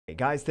Hey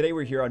guys, today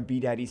we're here on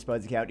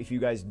BDADDYSPUD's account. If you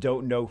guys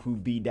don't know who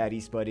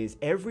BDADDYSPUD is,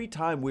 every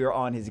time we're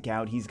on his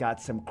account, he's got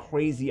some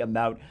crazy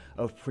amount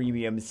of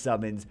premium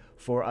summons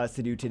for us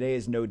to do. Today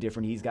is no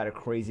different. He's got a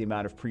crazy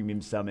amount of premium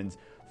summons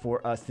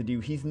for us to do.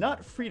 He's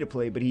not free to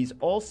play, but he's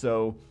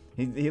also,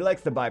 he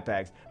likes to buy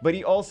packs, but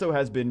he also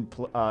has been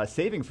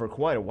saving for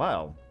quite a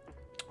while.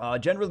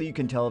 Generally, you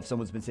can tell if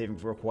someone's been saving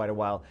for quite a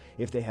while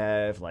if they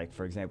have, like,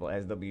 for example,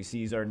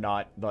 SWCs are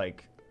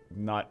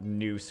not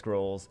new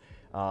scrolls.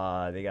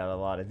 They got a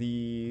lot of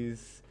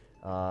these.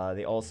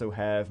 They also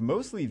have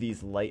mostly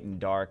these light and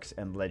darks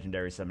and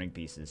legendary summoning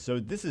pieces. So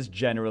this is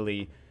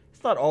generally,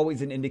 it's not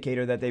always an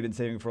indicator that they've been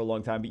saving for a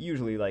long time, but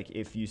usually, like,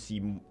 if you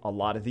see a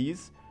lot of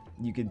these,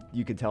 you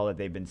could tell that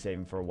they've been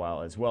saving for a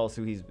while as well.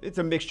 So it's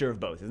a mixture of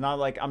both. It's not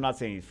like, I'm not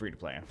saying he's free to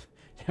play.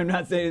 I'm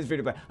not saying he's free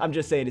to play. I'm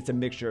just saying it's a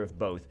mixture of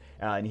both.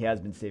 And he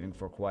has been saving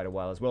for quite a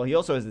while as well. He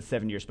also has the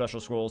 7-year special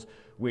scrolls,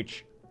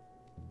 which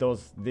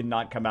those did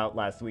not come out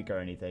last week or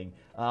anything.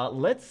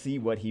 Let's see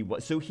what he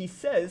was. So he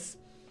says,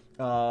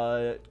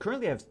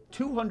 currently have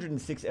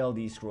 206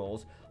 LD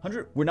scrolls.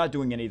 We're not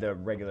doing any of the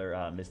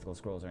regular mystical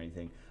scrolls or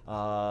anything.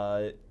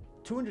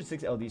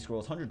 206 LD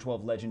scrolls,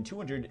 112 legend,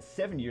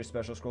 207-year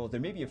special scrolls.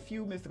 There may be a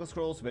few mystical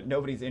scrolls, but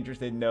nobody's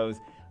interested in those.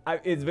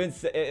 It's been,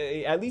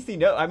 at least he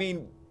knows. I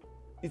mean,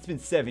 it's been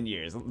 7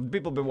 years.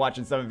 People have been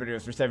watching summon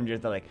videos for 7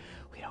 years. They're like,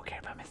 we don't care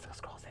about mystical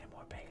scrolls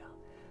anymore,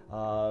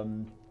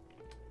 Bagel.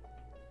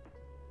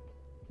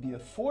 Be the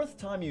 4th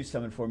time you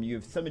summoned for me. You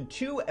have summoned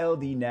 2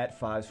 LD Nat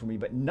 5s for me,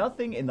 but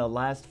nothing in the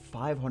last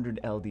 500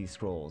 LD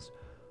scrolls.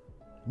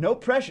 No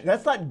pressure.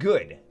 That's not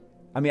good.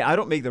 I mean, I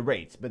don't make the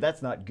rates, but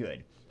that's not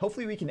good.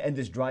 Hopefully we can end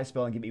this dry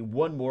spell and give me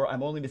one more.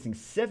 I'm only missing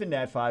 7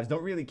 Nat 5s.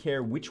 Don't really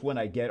care which one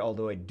I get,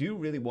 although I do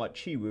really want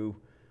Chiwu.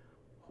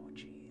 Oh,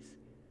 jeez.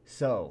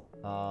 So,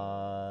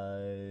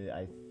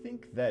 I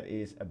think that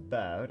is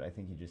about, I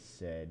think he just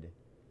said,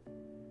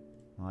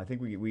 well, I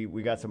think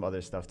we got some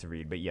other stuff to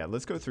read. But yeah,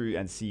 let's go through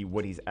and see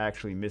what he's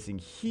actually missing.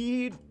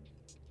 He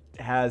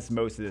has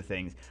most of the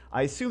things.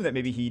 I assume that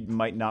maybe he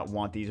might not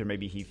want these, or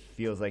maybe he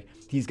feels like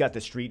he's got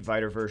the Street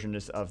Fighter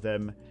versions of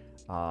them.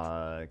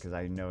 Because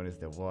I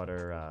noticed the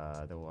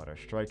water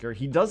striker.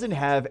 He doesn't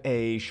have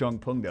a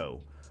Shengpeng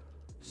though.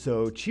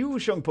 So Chiwu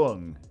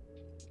Shengpeng.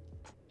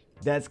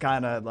 That's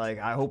kind of like,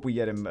 I hope we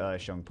get him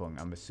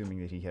Shengpeng. I'm assuming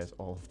that he has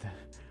all of them.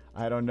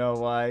 I don't know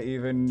why I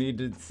even need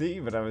to see,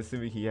 but I'm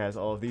assuming he has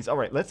all of these. All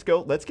right, let's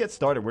go. Let's get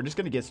started. We're just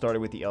going to get started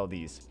with the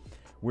LDs.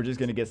 We're just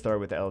going to get started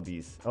with the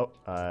LDs.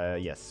 Oh,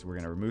 yes. We're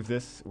going to remove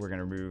this. We're going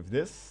to remove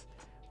this.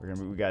 We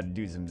got to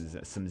do some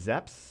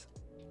zaps.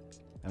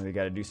 And we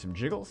got to do some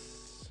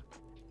jiggles.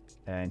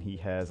 And he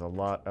has a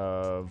lot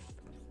of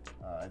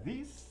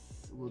these.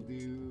 We'll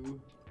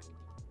do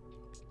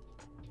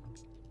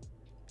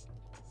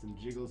some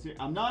jiggles here.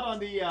 I'm not on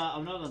the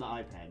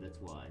iPad. That's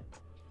why.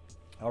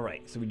 All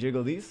right, so we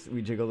jiggle these,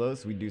 we jiggle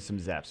those, we do some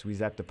zaps. We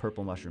zap the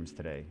purple mushrooms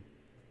today.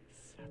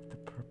 Zap the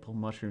purple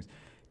mushrooms.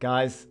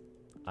 Guys,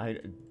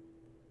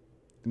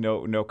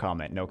 no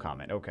comment.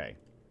 Okay.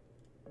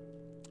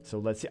 So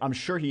let's see. I'm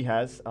sure he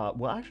has,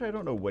 well, actually, I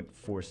don't know what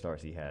 4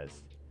 stars he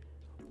has.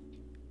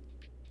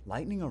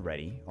 Lightning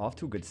already, off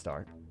to a good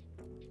start.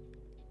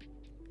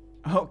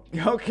 Oh,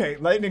 okay,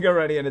 lightning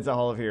already, and it's a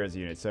Hall of Heroes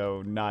unit,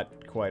 so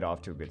not quite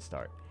off to a good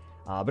start.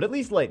 But at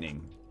least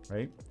lightning,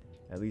 right?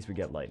 At least we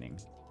get lightning.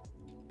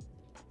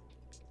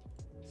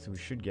 So we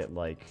should get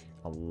like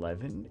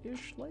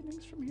 11-ish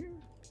lightnings from here,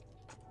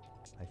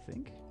 I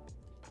think.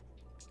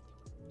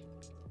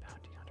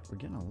 Bounty Hunter. We're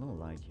getting a little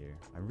lag here.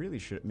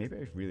 Maybe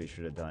I really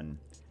should have done.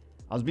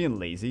 I was being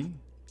lazy,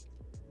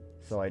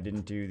 so I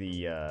didn't do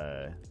the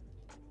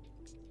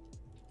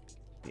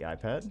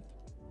iPad.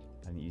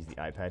 I didn't use the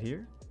iPad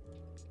here.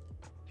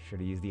 Should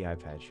have used the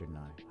iPad, shouldn't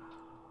I?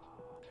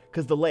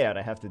 Because the layout,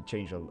 I have to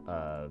change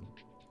the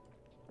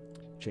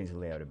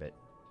layout a bit.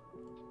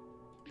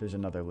 There's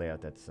another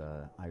layout that's,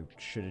 I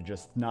should have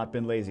just not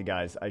been lazy,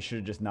 guys. I should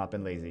have just not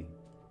been lazy.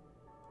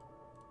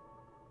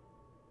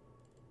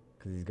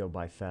 Because these go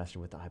by faster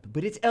with the iPad.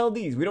 But it's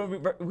LDs.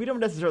 We don't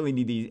necessarily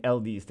need these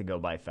LDs to go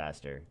by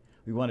faster.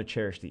 We want to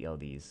cherish the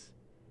LDs.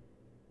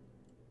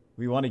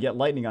 We want to get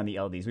lightning on the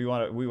LDs. We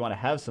want to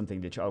have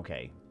something to,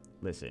 okay.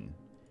 Listen.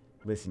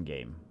 Listen,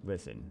 game.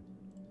 Listen.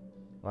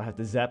 Well, I have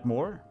to zap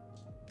more?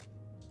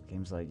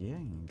 Game's like, yeah,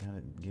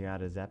 you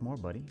gotta zap more,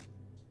 buddy.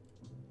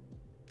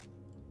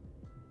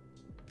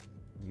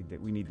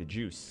 We need the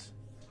juice.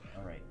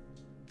 All right.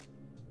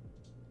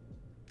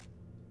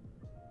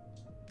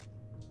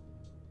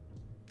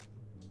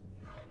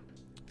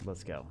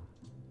 Let's go.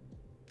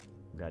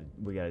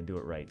 We gotta do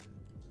it right.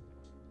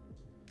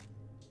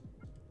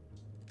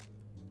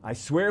 I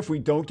swear, if we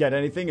don't get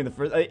anything in the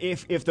first,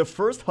 if the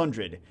first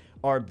 100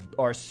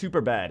 are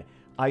super bad,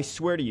 I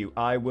swear to you,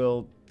 I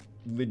will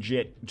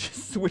legit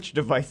just switch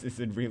devices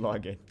and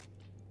relog in.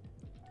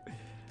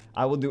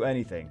 I will do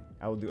anything.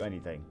 I will do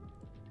anything.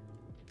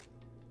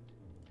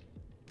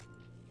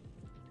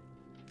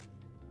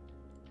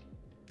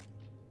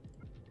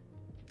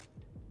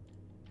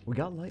 We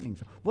got lightning.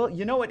 Well,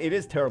 you know what? It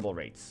is terrible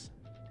rates.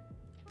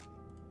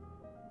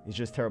 It's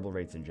just terrible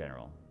rates in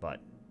general,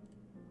 but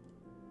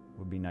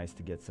would be nice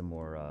to get some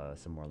more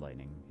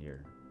lightning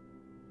here.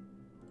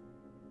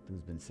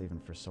 Dude's been saving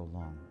for so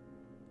long.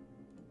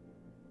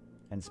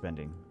 And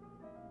spending.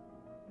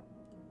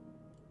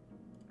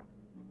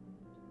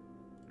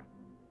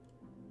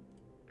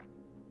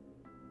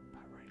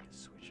 About ready to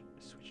switch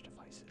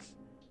devices.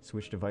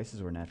 Switch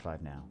devices or Nat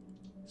 5 now?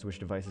 Switch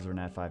devices or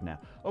Nat 5 now?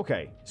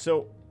 Okay,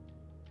 so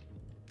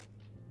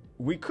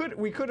we could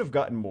have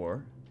gotten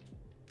more.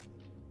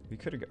 We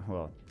could have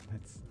well,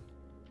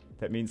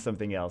 that means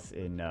something else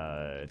in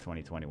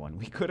 2021.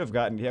 We could have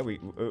gotten, yeah, we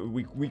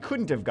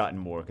couldn't have gotten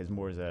more because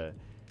more is a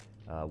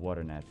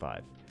water Nat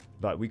 5.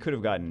 But we could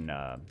have gotten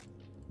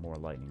more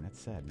lightning. That's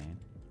sad, man.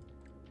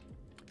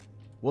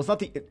 Well, it's not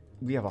the...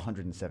 we have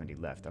 170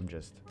 left. I'm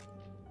just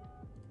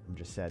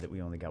sad that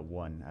we only got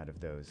one out of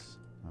those.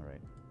 All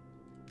right.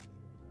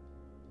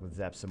 Let's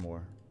zap some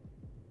more.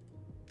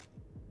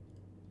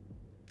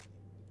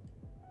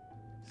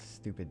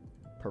 Stupid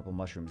purple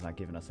mushrooms not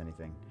giving us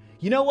anything.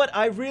 You know what?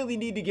 I really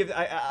need to give...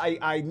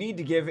 I need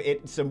to give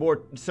it some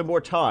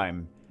more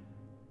time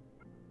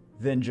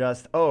than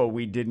just, oh,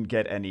 we didn't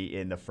get any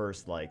in the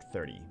first, like,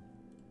 30.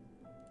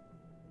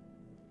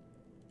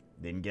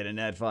 Didn't get a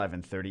Nat 5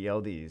 and 30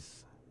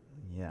 LDs.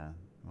 Yeah,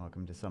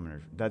 welcome to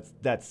Summoners. That's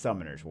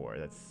Summoners War.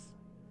 That's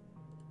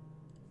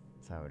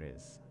how it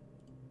is.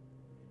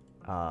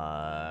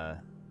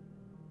 When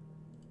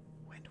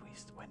do we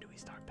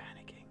start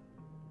panicking?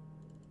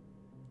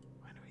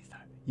 When do we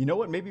start? You know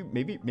what?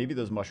 Maybe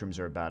those mushrooms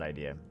are a bad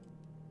idea.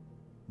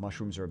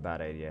 Mushrooms are a bad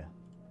idea.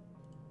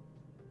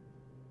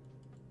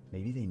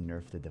 Maybe they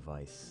nerfed the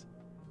device.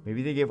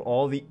 Maybe they gave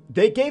all the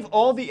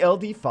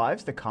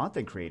LD5s to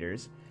content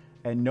creators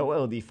and no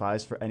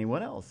LD5s for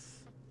anyone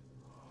else.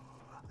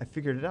 I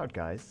figured it out,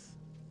 guys.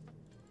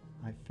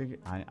 I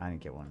didn't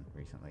get one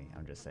recently.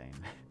 I'm just saying.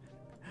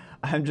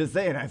 I'm just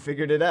saying I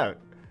figured it out.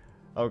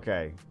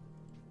 Okay.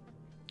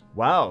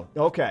 Wow.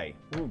 Okay.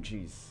 Oh,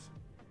 jeez.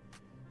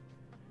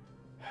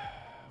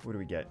 What do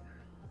we get?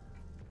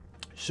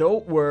 So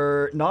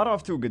we're not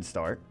off to a good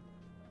start.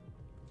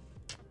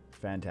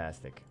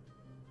 Fantastic.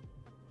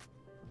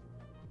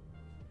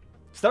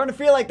 Starting to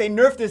feel like they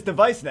nerfed this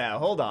device now.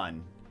 Hold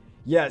on.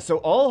 Yeah, so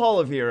all Hall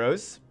of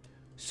Heroes.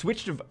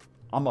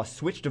 I'm gonna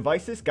switch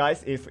devices.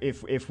 Guys,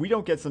 if we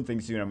don't get something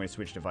soon, I'm gonna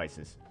switch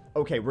devices.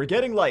 Okay, we're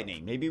getting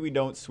lightning. Maybe we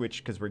don't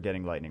switch because we're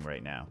getting lightning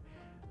right now.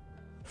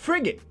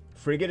 Frigate.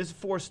 Frigate is a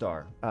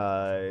 4-star.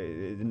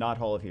 Not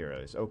Hall of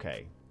Heroes.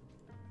 Okay.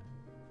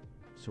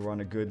 So we're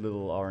on a good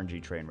little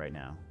RNG train right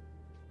now.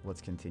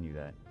 Let's continue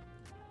that.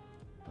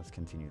 Let's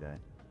continue that.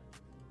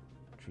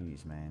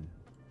 Jeez, man.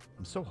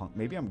 I'm so hungry.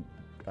 Maybe I'm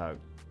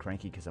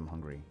cranky because I'm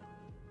hungry.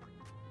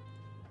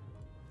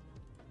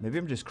 Maybe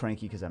I'm just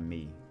cranky because I'm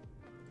me.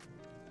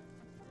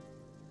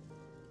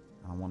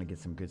 I want to get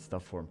some good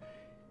stuff for him.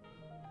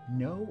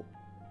 No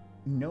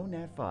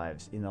Nat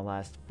 5s in the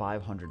last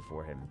 500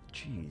 for him.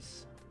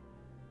 Jeez.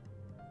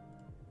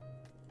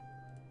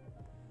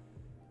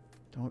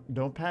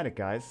 Don't panic,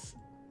 guys.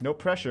 No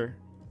pressure.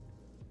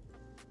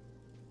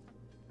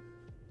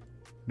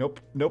 Nope,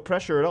 no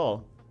pressure at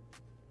all.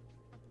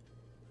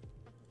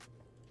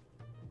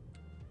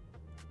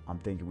 I'm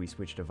thinking we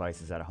switch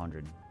devices at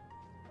 100.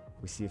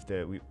 We see if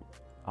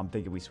I'm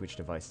thinking we switch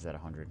devices at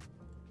 100.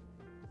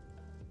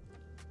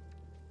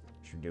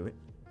 Should we do it?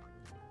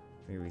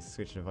 Maybe we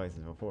switch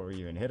devices before we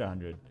even hit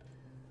 100.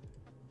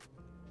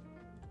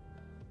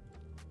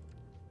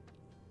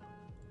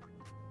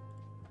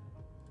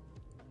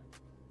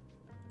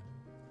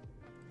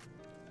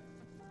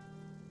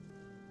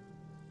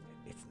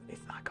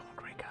 It's not going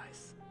great,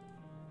 guys.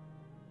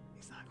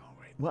 It's not going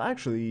great. Well,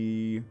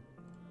 actually,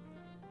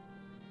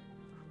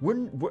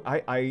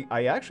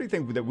 I actually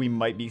think that we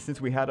might be,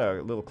 since we had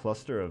a little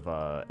cluster of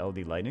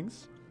LD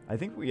lightnings. I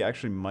think we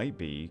actually might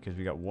be, because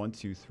we got 1,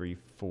 2, 3,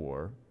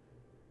 4.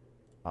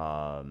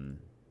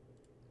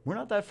 We're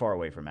not that far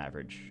away from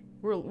average.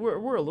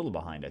 We're a little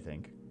behind, I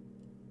think.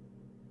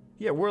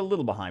 Yeah, we're a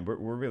little behind. We're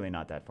really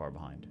not that far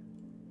behind.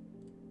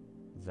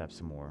 Zap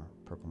some more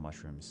purple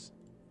mushrooms.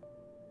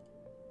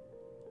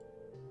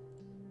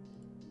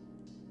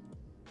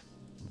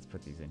 Let's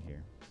put these in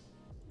here.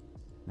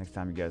 Next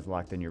time you guys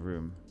locked in your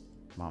room,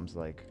 Mom's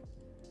like,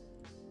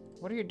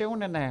 "What are you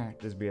doing in there?"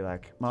 Just be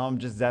like, "Mom,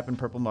 just zapping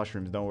purple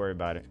mushrooms. Don't worry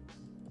about it."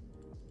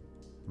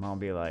 Mom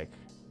be like,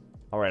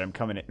 "All right, I'm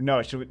coming in."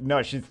 No, she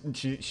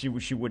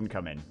wouldn't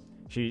come in.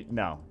 She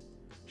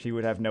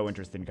would have no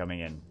interest in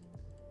coming in.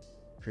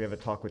 Should we have a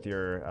talk with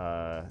your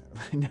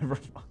never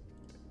mind.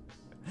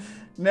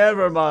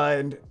 Never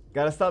mind.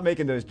 Gotta stop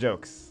making those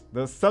jokes.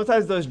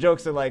 Sometimes those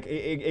jokes are like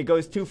it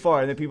goes too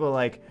far, and then people are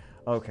like,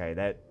 "Okay,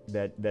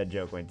 that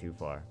joke went too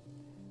far."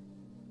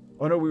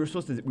 Oh no, we were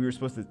supposed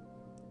to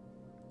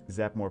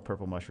zap more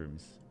purple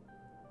mushrooms.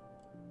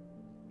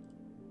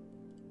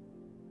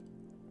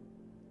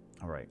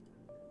 All right.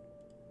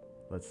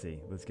 Let's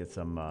see. Let's get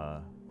some.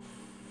 I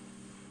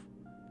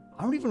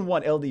don't even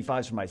want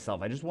LD5s for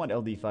myself. I just want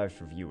LD5s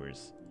for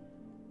viewers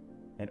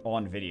and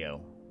on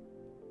video.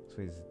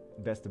 So he's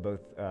best of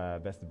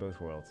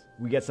both worlds.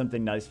 We get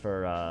something nice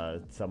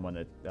for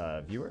someone,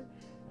 viewer,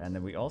 and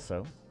then we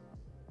also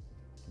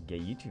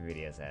get YouTube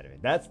videos out of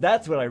it.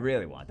 That's what I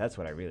really want. That's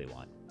what I really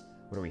want.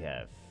 What do we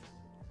have?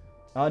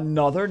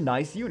 Another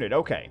nice unit.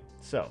 Okay,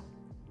 so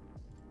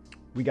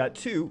we got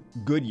 2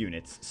 good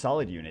units,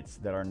 solid units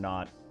that are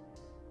not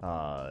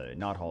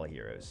Hall of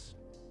Heroes.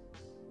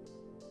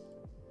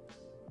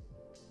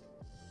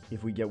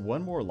 If we get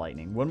one more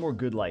lightning, one more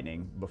good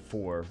lightning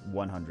before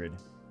 100,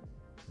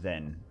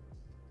 then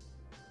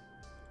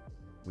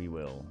we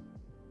will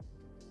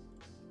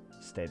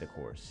stay the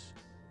course.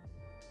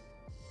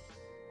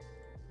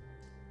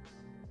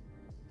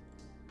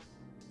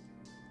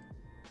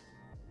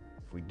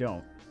 If we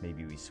don't,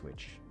 maybe we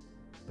switch.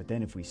 But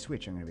then if we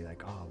switch, I'm gonna be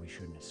like, oh, we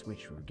shouldn't have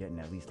switched. We were getting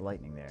at least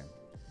lightning there.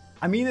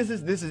 I mean, this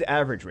is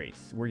average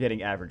rates. We're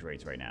getting average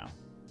rates right now.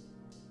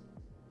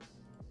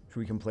 Should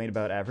we complain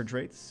about average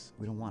rates?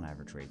 We don't want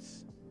average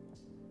rates.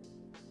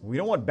 We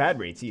don't want bad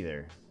rates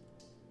either.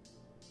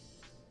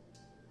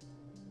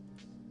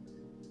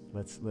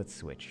 Let's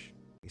switch.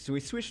 So we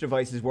switched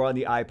devices. We're on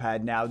the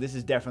iPad now. This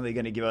is definitely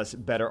going to give us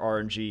better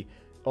RNG.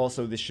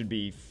 Also, this should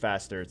be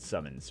faster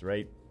summons,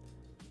 right?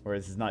 Or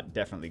this is not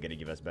definitely going to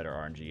give us better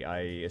RNG. I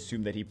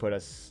assume that he put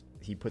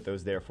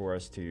those there for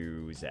us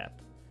to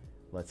zap.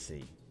 Let's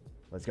see.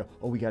 Let's go.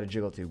 Oh, we got a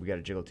jiggle too. We got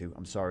a jiggle too.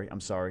 I'm sorry.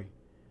 I'm sorry.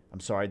 I'm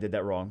sorry I did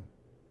that wrong.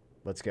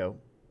 Let's go.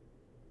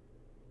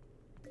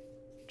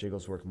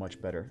 Jiggles work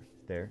much better.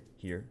 There.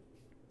 Here.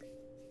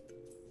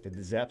 Did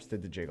the zaps,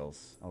 did the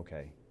jiggles.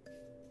 Okay.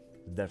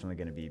 Definitely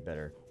going to be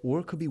better. Or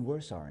it could be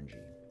worse RNG.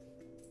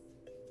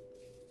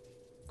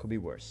 Could be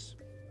worse.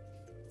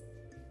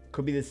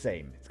 Could be the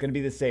same. It's going to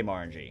be the same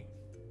RNG.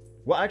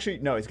 Well, actually,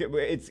 no. It's going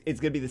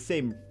to be the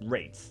same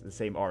rates. The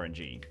same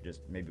RNG. Just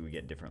maybe we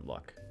get different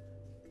luck.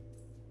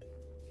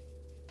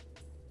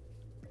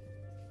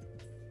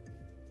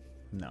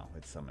 No,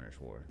 it's Summoner's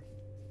War.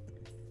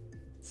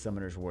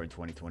 Summoner's War in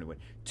 2021.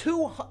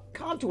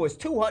 Contours,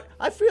 200.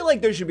 I feel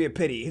like there should be a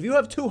pity. If you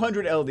have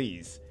 200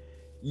 LDs,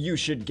 you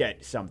should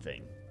get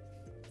something.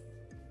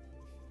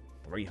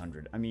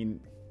 300. I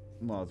mean,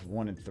 well, it's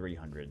 1 in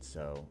 300,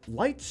 so.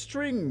 Light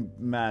String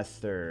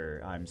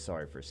Master. I'm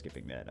sorry for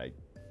skipping that. 200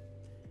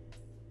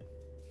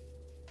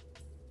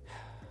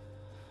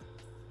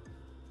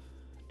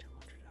 LDs.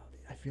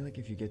 I feel like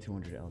if you get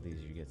 200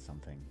 LDs, you get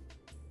something.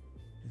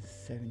 This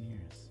is 7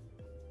 years.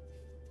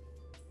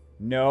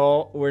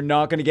 No, we're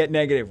not going to get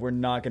negative. We're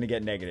not going to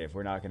get negative.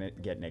 We're not going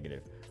to get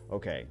negative.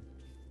 Okay.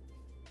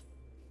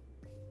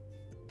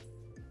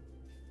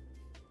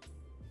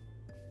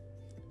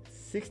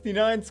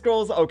 $69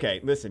 scrolls. Okay,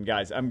 listen,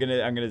 guys. I'm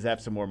gonna zap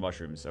some more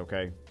mushrooms,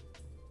 okay?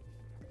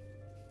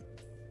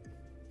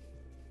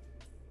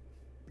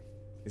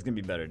 It's gonna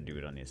be better to do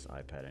it on this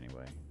iPad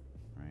anyway,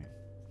 right?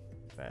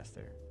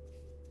 Faster.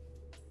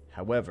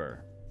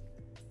 However,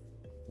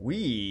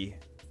 we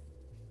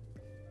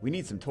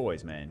need some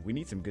toys, man. We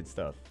need some good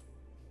stuff.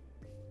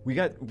 We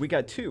got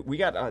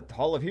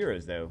Hall of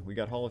Heroes though. We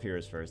got Hall of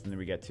Heroes first, and then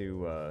we got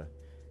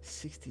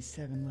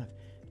 67 left.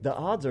 The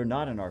odds are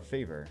not in our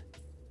favor.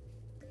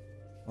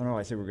 Oh no,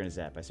 I said we're gonna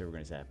zap. I said we're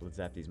gonna zap. Let's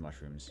zap these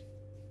mushrooms.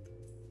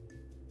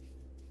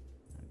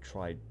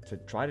 Try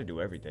to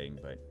do everything,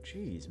 but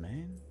jeez,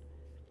 man.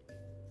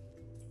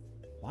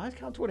 Why does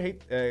Count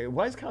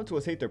to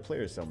us hate their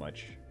players so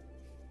much?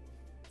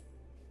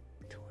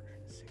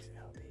 206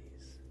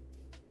 LDs.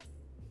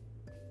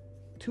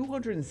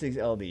 206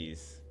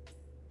 LDs.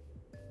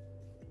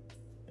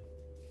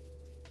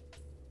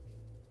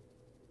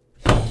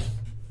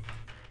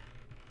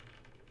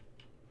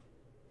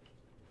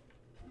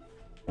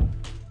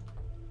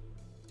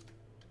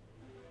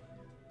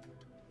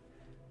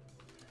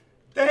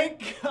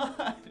 Thank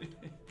God.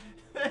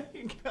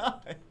 Thank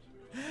God.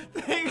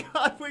 Thank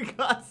God we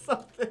got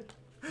something.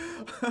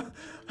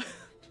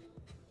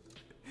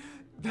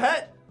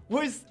 That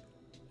was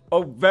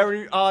a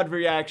very odd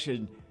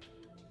reaction.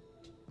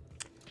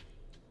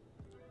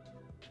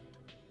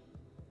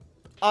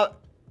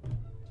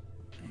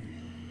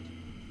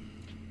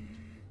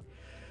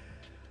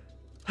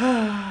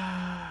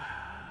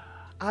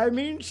 I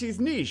mean, she's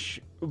niche,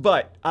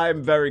 but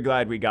I'm very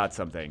glad we got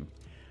something.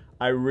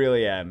 I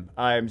really am.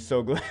 I'm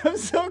so glad. I'm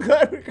so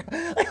glad.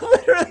 I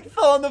literally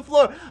fell on the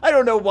floor. I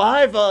don't know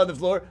why I fell on the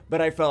floor, but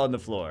I fell on the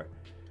floor.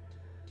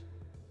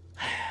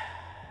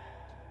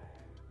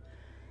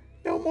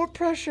 No more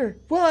pressure.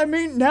 Well, I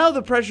mean, now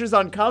the pressure's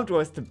on Count to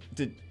us to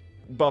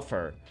buff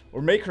her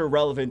or make her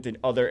relevant in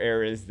other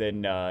areas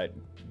than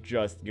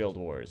just Guild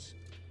Wars.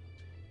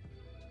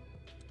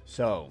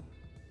 So,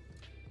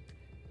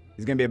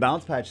 there's gonna be a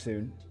balance patch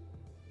soon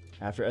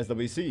after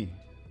SWC.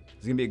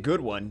 It's going to be a good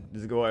one.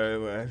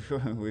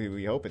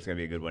 We hope it's going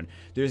to be a good one.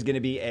 There's going to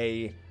be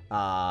a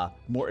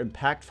more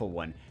impactful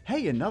one.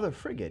 Hey, another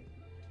frigate.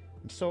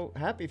 I'm so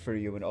happy for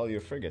you and all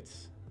your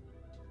frigates.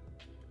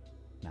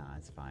 Nah,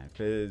 it's fine.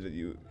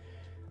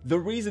 The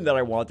reason that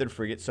I wanted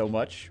frigate so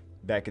much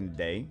back in the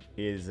day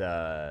is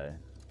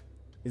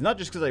It's not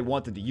just because I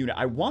wanted the unit.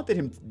 I wanted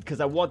him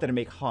because I wanted to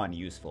make Han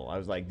useful. I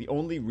was like, the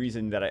only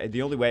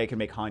way I can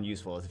make Han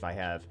useful is if I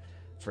have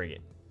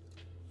frigate.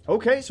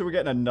 Okay, so we're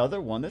getting another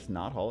one that's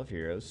not Hall of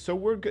Heroes. So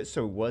we're good.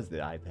 So was the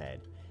iPad.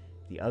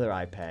 The other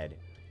iPad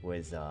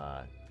was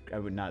I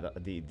would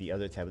not the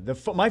other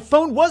tablet. My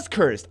phone was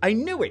cursed. I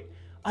knew it.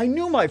 I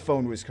knew my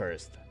phone was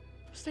cursed.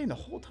 I'm saying the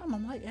whole time.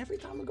 I'm like, every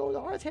time I go to the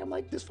RTA, I'm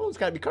like, this phone's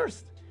got to be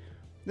cursed.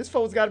 This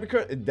phone's got to be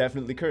cursed.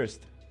 Definitely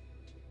cursed.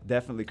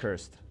 Definitely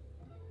cursed.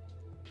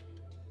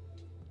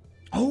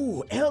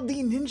 Oh, LD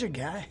Ninja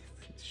guy.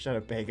 Shut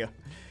up, Bega.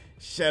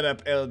 Shut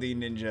up, LD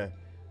Ninja.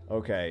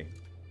 Okay.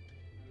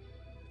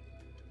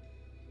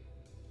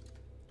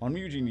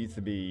 Onmyuji needs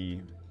to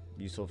be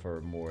useful for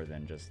more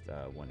than just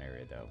one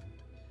area, though.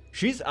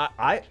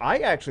 I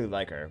actually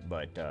like her,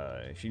 but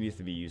she needs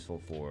to be useful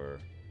for...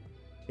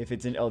 If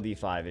it's in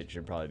LD5, it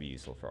should probably be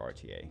useful for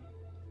RTA.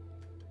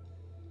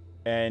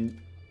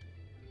 And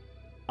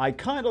I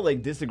kind of,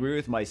 like, disagree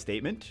with my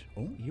statement.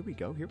 Oh, here we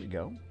go. Here we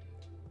go.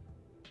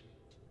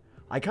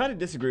 I kind of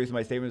disagree with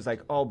my statement. It's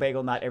like, oh,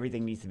 Bagel, not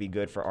everything needs to be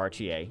good for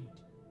RTA.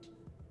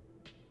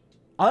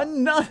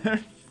 Another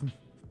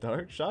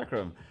Dark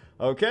Chakram.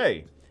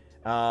 Okay.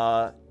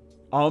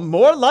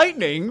 More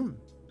lightning.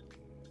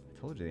 I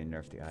told you they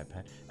nerfed the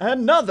iPad.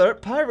 Another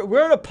pirate.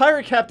 We're in a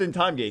Pirate Captain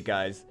time gate,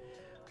 guys.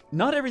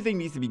 Not everything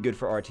needs to be good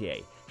for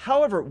RTA.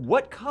 However,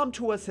 what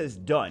Com2uS has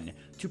done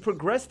to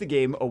progress the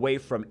game away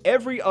from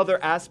every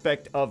other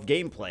aspect of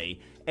gameplay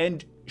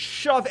and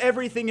shove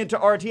everything into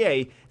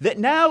RTA, that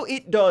now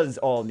it does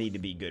all need to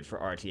be good for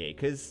RTA,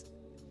 because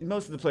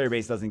most of the player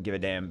base doesn't give a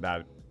damn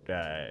about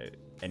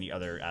any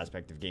other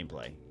aspect of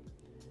gameplay.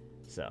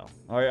 So,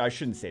 I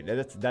shouldn't say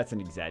that. That's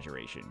an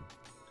exaggeration.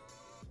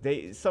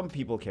 Some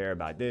people care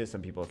about this,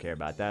 some people care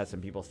about that, some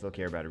people still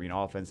care about arena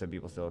offense, some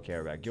people still care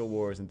about guild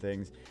wars and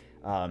things.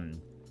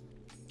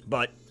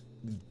 But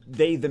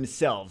they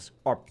themselves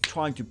are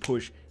trying to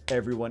push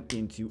everyone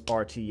into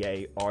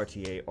RTA,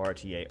 RTA,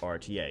 RTA,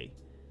 RTA.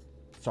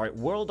 Sorry,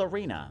 World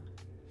Arena.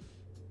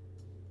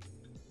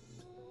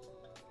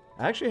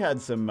 I actually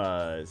had some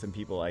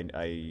people,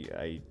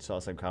 I saw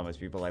some comments,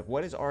 people like,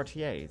 what is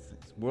RTA? It's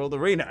World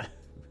Arena.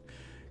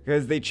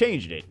 Because they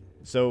changed it.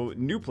 So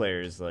new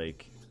players,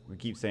 like, we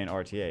keep saying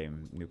RTA,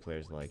 and new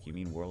players are like, you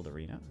mean World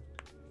Arena?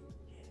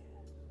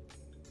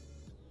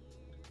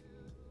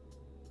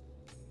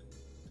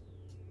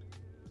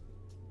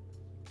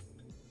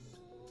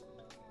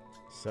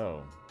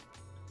 So,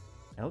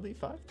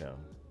 LD5 though.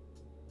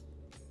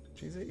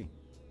 GZ.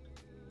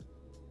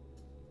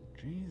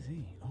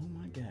 GZ. Oh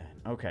my god.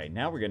 Okay,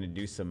 now we're gonna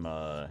do some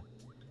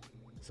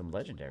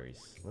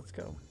legendaries. Let's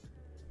go.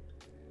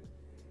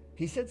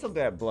 He said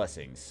something about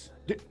blessings.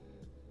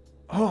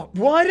 Oh,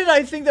 why did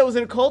I think that was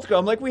an occult girl?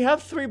 I'm like, we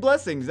have 3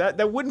 blessings.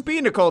 That wouldn't be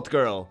an occult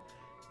girl.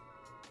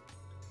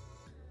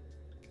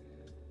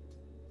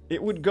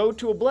 It would go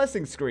to a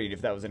blessing screen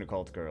if that was an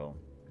occult girl.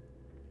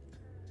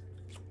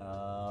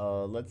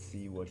 Let's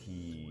see what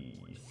he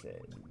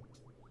said.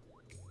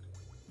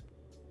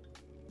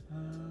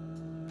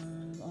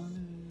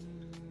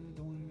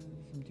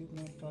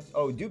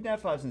 Oh, Duke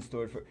Nat 5's in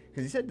store for...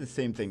 Because he said the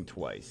same thing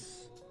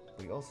twice.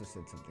 But he also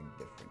said something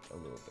different a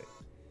little bit.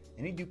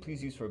 Any Duke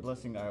please use for a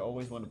blessing? I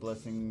always want a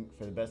blessing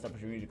for the best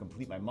opportunity to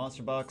complete my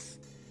monster box.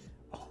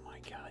 Oh my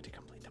god, to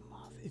complete the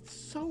monster... It's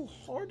so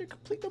hard to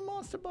complete the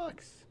monster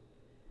box.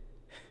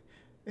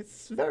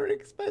 It's very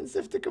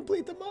expensive to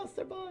complete the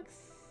monster box.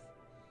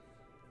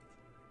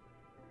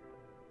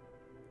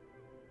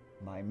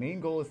 My main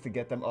goal is to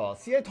get them all.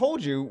 See, I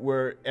told you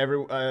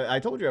I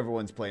told you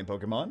everyone's playing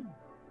Pokemon.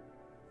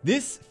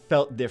 This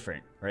felt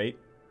different, right?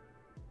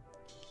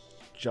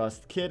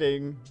 Just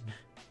kidding.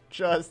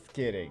 Just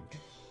kidding.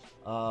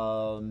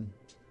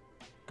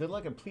 Good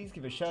luck and please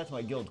give a shout out to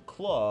my guild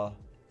Claw.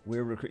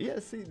 We're recruiting. Yeah,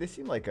 see, they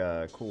seem like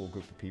a cool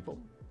group of people.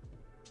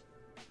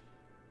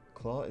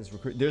 Claw is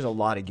recruiting. There's a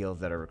lot of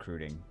guilds that are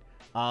recruiting.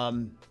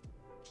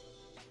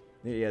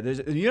 Yeah,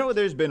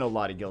 there's been a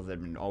lot of guilds that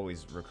have been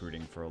always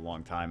recruiting for a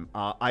long time.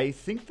 I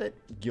think that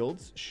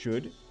guilds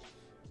should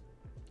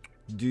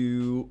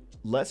do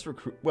less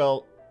recruit.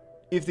 Well,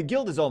 if the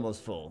guild is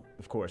almost full,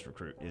 of course,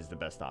 recruit is the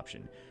best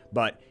option.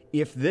 But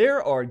if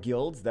there are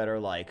guilds that are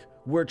like,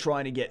 we're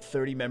trying to get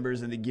 30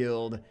 members in the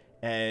guild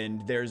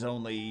and there's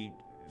only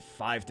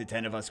 5 to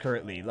 10 of us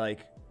currently, like,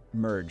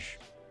 merge.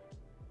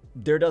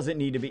 There doesn't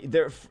need to be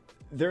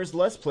there's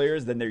less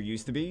players than there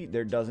used to be.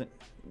 There doesn't...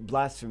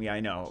 Blasphemy, I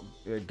know.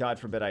 God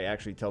forbid I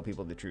actually tell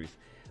people the truth.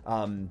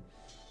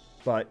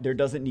 But there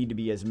doesn't need to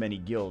be as many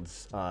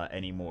guilds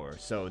anymore.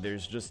 So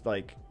there's just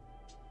like...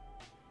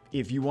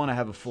 If you want to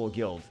have a full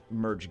guild,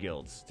 merge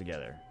guilds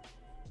together.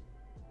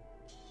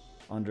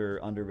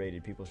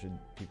 Underrated. People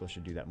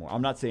should do that more.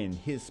 I'm not saying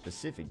his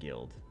specific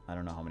guild. I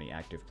don't know how many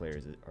active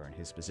players are in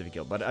his specific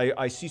guild. But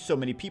I see so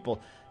many people.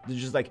 They're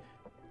just like...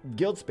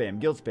 Guild spam,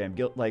 guild spam,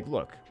 guild... Like,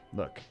 look.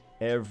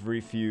 Every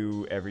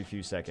few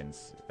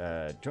seconds.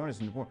 Join us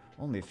in more.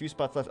 Only a few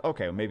spots left.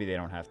 Okay, well, maybe they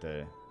don't have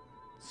to.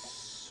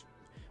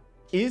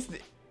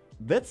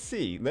 Let's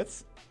see.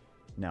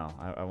 No,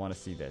 I want to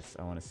see this.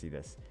 I want to see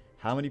this.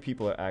 How many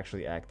people are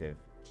actually active?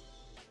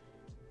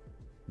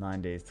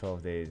 9 days,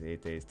 12 days,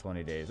 8 days,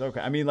 20 days.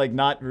 Okay, I mean, like,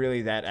 not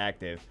really that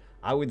active.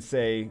 I would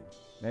say,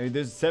 maybe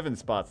there's 7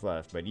 spots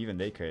left, but even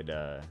they could,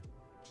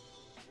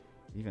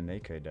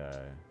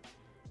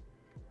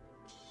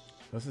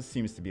 this just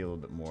seems to be a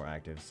little bit more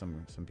active.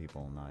 Some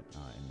people not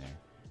in there.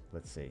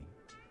 Let's see.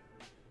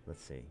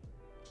 Let's see.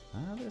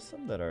 There's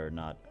some that are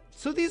not.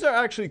 So these are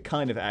actually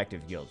kind of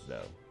active guilds,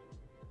 though.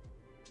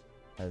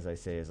 As I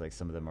say, is like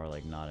some of them are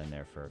like not in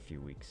there for a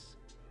few weeks.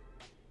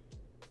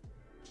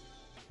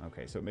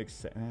 Okay, so it makes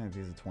sense.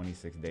 These are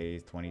 26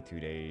 days, 22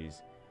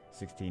 days,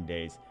 16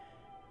 days.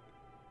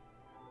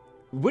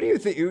 What do you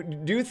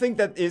think? Do you think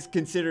that is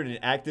considered an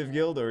active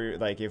guild, or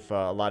like if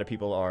a lot of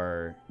people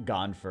are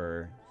gone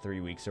for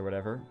 3 weeks or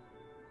whatever?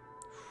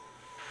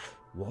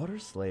 Water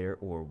Slayer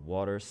or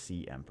Water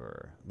Sea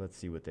Emperor? Let's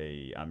see what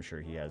they... I'm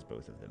sure he has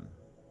both of them.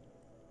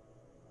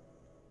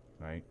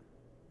 Right?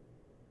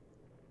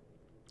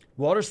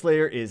 Water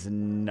Slayer is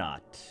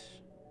not.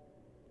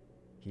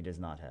 He does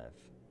not have.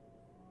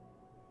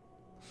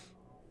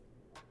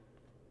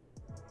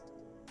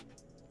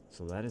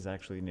 So that is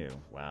actually new.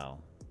 Wow.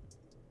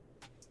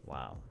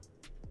 Wow.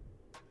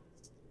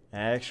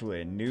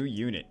 Actually, a new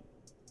unit.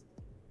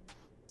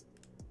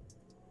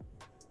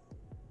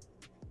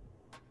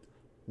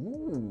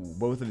 Ooh,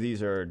 both of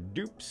these are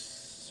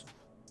dupes.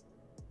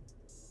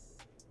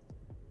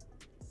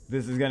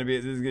 This is gonna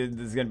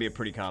be a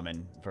pretty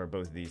common for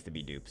both of these to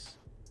be dupes.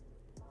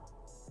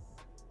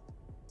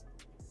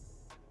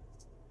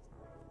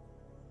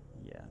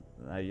 Yeah,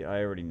 I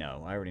already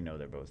know. I already know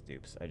they're both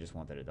dupes. I just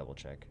wanted to double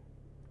check.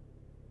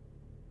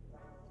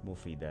 We'll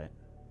feed that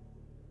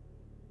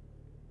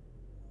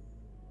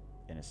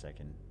in a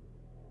second.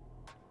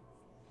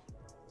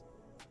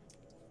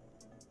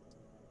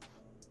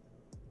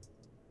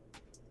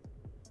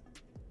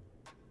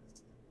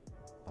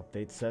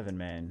 Update 7,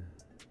 man.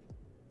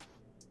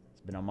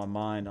 It's been on my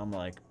mind. I'm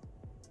like,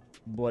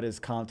 what does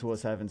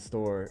Contours have in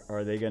store?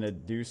 Are they gonna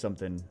do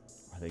something?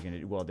 Are they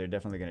gonna? Well, they're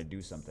definitely gonna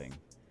do something.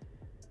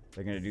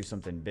 They're gonna do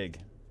something big.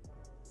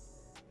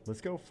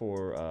 Let's go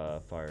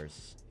for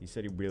fires. He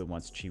said he really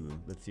wants Chiwu.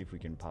 Let's see if we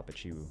can pop a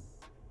Chiwu.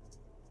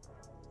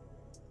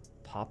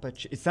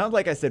 It sounds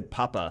like I said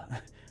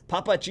Papa.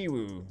 Papa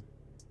Chiwu.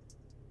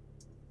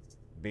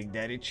 Big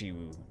Daddy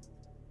Chiwu.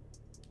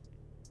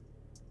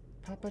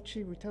 Papa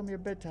Chiwu, tell me a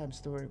bedtime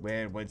story.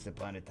 Well, once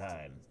upon a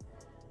time,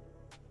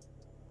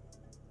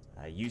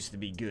 I used to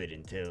be good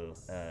until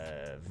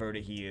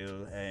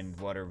Vertiheel and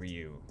Water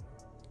Ryu.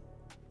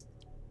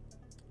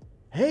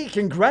 Hey,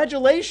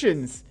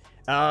 congratulations!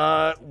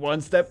 One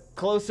step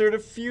closer to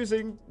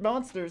fusing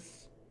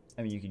monsters.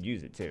 I mean, you could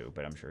use it too,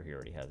 but I'm sure he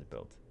already has it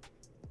built.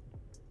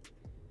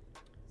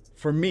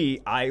 For me,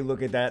 I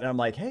look at that and I'm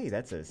like, hey,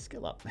 that's a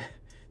skill up.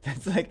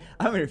 That's like,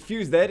 I'm gonna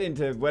fuse that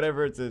into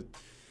whatever it's a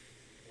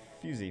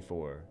fusey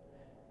for.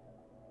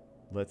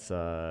 Let's,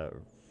 oh,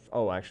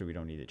 actually, we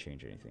don't need to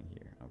change anything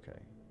here. Okay.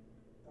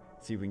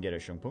 See if we can get a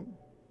Shungpung.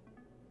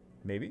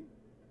 Maybe.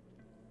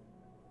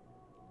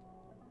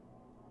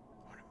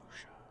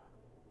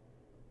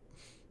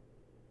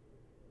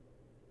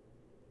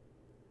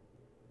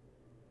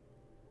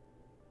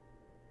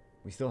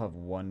 We still have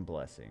one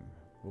blessing.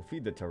 We'll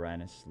feed the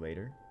Tyrannus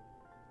later.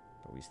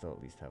 But we still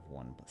at least have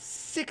one.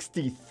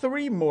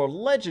 63 more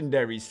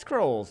legendary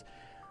scrolls.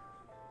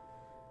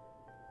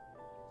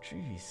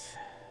 Jeez.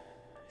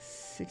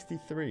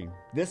 63.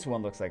 This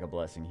one looks like a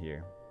blessing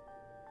here.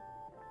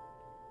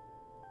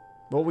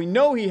 Well, we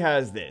know he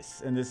has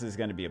this. And this is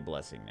going to be a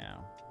blessing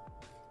now.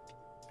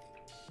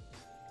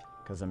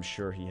 Because I'm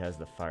sure he has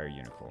the Fire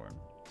Unicorn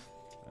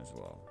as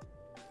well.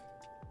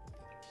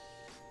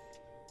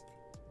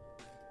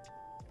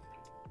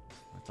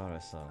 I thought I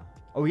saw.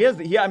 Oh, he has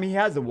the. Yeah, I mean, he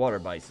has the Water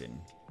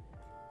Bison.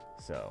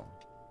 So,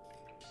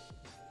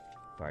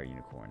 Fire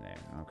Unicorn there.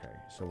 Okay,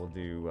 so we'll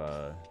do.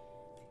 We'll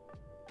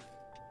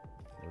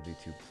do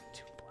two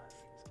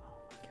blessings.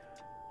 Oh my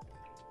god,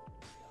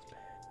 feels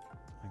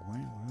bad. Like, why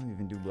don't we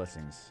even do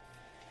blessings?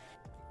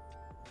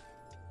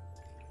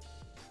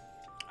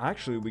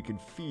 Actually, we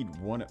could feed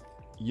one.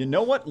 You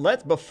know what?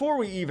 Before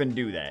we even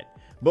do that.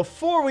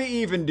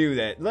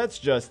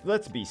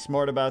 Let's be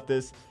smart about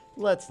this.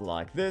 Let's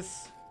lock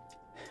this.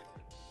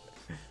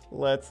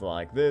 Let's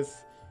like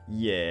this.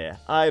 Yeah,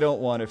 I don't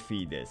want to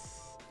feed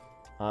this.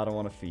 I don't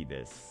want to feed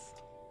this.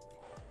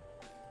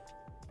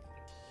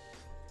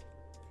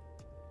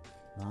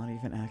 Not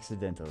even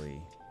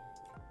accidentally.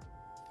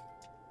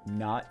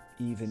 Not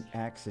even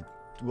accident.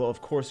 Well,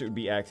 of course it would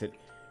be accident.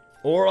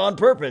 Or on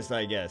purpose,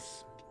 I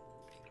guess.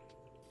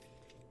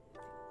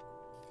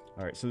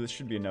 Alright, so this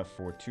should be enough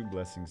for 2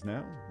 blessings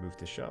now. Move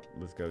to shop.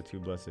 Let's go 2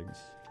 blessings.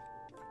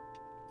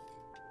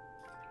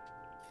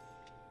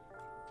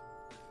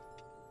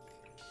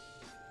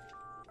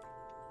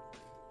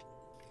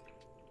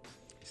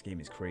 This game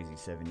is crazy.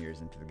 7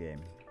 years into the game.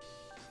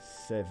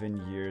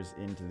 7 years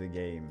into the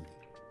game.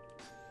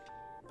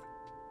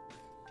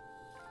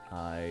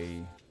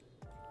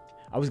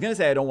 I was going to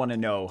say I don't want to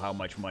know how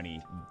much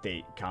money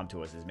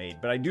Comtois has made,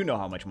 but I do know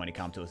how much money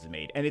Comtois has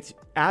made, and it's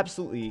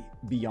absolutely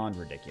beyond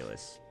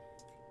ridiculous.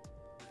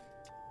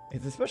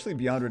 It's especially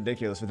beyond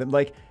ridiculous for them.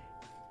 Like,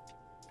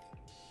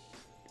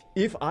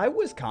 if I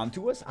was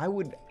Comtois, I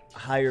would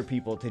hire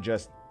people to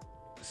just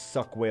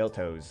suck whale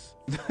toes.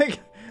 Like,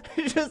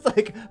 just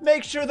like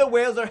make sure the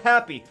whales are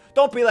happy.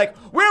 Don't be like,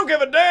 we don't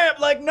give a damn.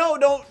 Like, no,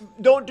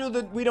 don't do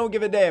the we don't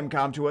give a damn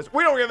Comtois.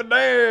 We don't give a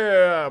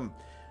damn.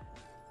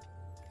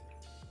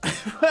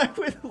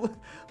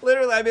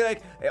 Literally, I'd be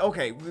like,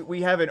 okay,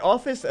 we have an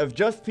office of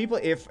just people.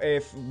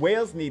 If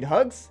whales need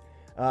hugs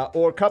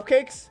or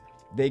cupcakes,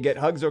 they get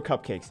hugs or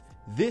cupcakes.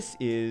 This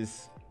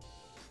is,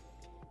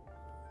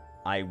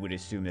 I would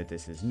assume that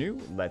this is new.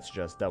 Let's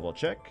just double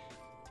check.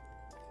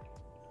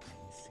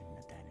 I assume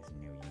that that is a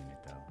new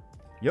unit, though.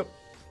 Yep.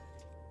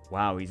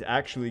 Wow, he's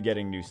actually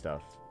getting new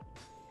stuff.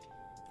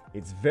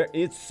 It's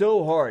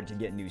so hard to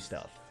get new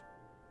stuff.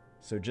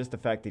 So just the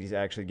fact that he's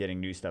actually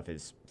getting new stuff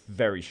is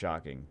very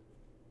shocking.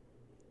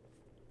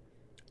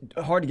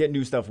 Hard to get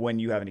new stuff when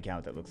you have an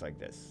account that looks like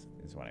this,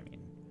 is what I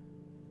mean.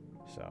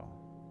 So.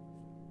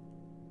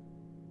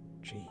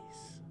 Jeez.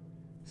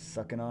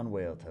 Sucking on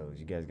whale toes.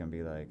 You guys gonna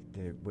be like,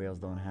 the whales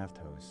don't have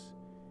toes.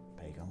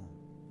 Bake on.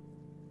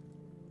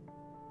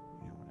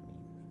 You know what I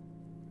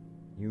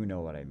mean. You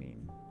know what I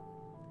mean.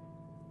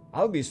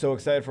 I would be so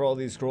excited for all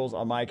these scrolls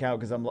on my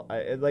account because I'm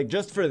like,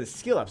 just for the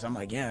skill ups. I'm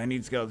like, yeah, I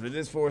need skills for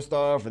this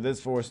 4-star, for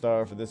this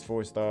 4-star, for this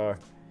 4-star.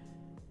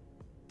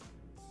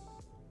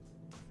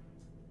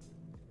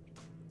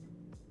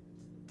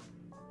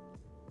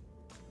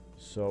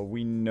 So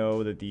we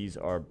know that these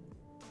are,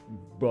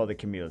 well, the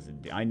Camilla's a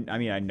dupe. I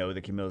mean, I know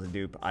the Camilla's a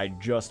dupe. I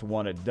just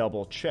want to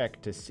double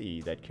check to see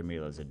that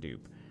Camilla's a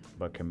dupe.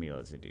 But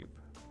Camilla's a dupe.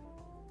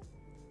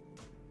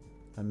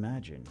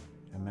 Imagine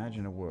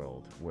a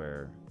world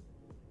where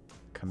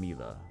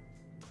Camilla,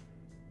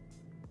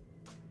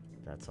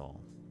 that's all.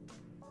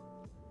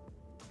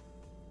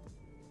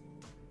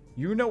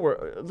 You know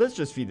where, let's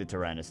just feed the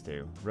Tyrannus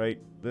too, right?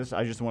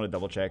 I just want to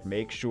double check,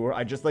 make sure.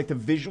 I just like to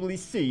visually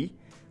see,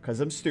 because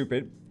I'm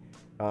stupid.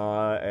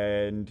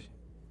 And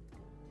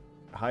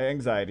high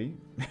anxiety.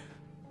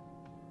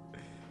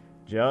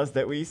 Just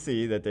that we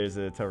see that there's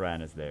a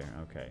Tyrannus there.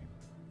 Okay.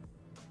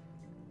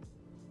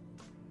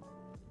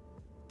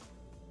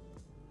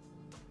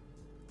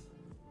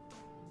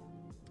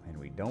 And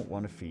we don't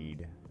want to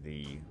feed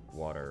the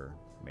water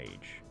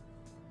mage.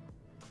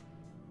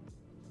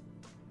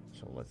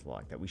 So let's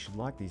lock that. We should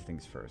lock these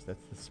things first.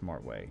 That's the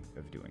smart way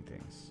of doing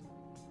things.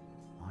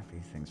 Lock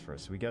these things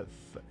first. So we got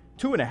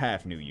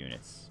 2.5 new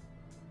units.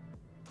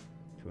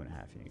 2.5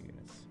 new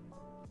units.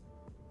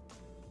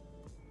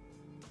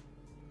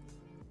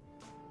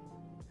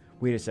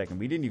 Wait a second.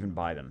 We didn't even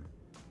buy them.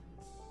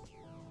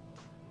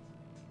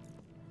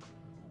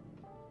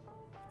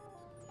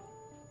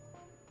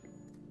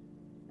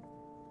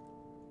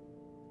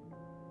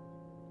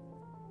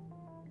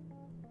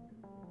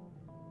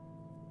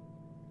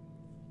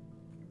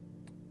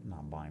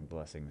 Not buying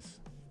blessings.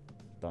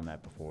 Done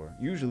that before.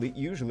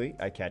 Usually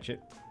I catch it.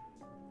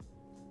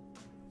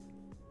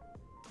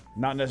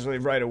 Not necessarily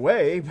right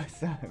away, but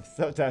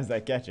sometimes I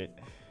catch it.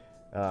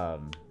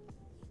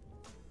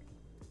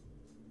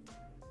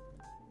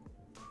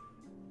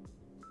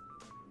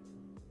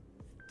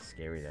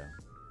 Scary though.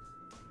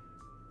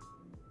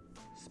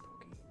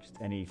 Spooky. Just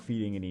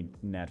feeding any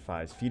nat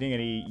 5s. Feeding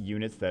any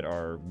units that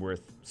are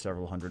worth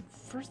several hundred.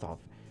 First off,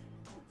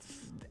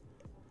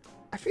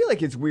 I feel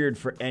like it's weird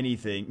for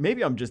anything.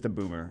 Maybe I'm just a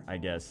boomer, I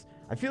guess.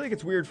 I feel like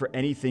it's weird for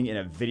anything in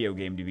a video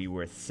game to be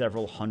worth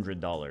several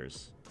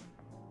 $100s.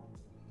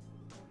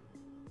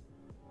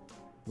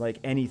 Like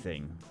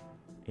anything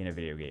in a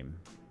video game.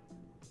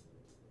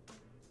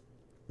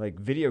 Like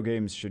video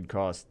games should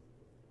cost...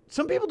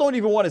 Some people don't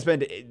even want to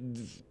spend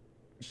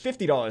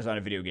 $50 on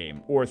a video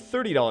game or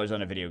 $30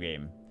 on a video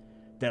game.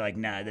 They're like,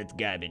 nah, that's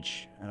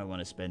garbage. I don't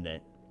want to spend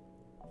that.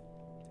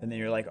 And then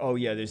you're like, oh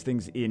yeah, there's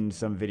things in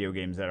some video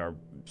games that are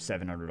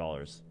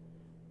 $700.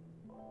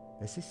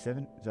 I say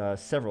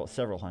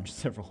several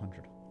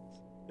hundred.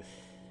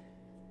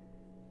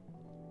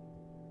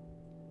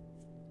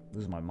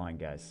 Losing my mind,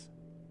 guys.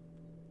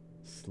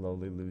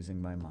 Slowly losing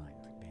my mind.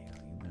 Like,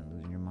 Bailey, you've been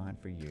losing your mind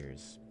for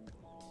years.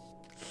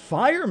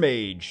 Fire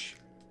Mage!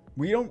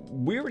 We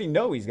already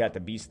know he's got the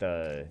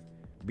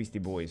Beastie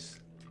Boys.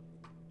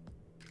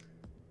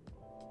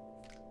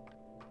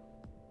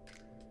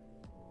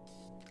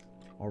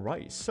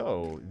 Alright,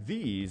 so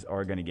these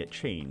are gonna get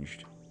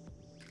changed.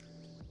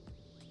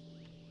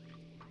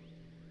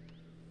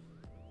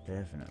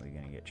 Definitely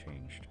gonna get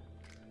changed.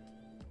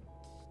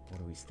 What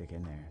do we stick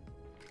in there?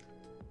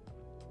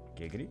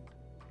 Giggity?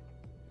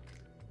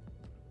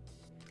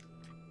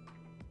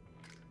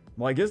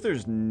 Well, I guess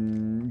there's...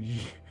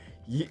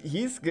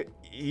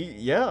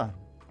 yeah,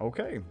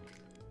 okay.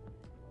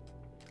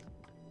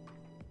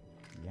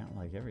 Yeah,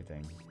 like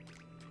everything.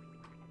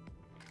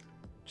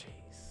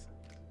 Jeez.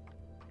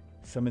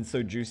 Someone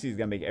so juicy is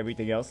gonna make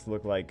everything else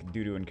look like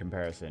doo-doo in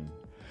comparison.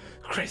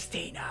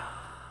 Christina!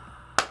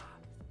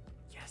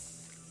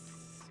 Yes!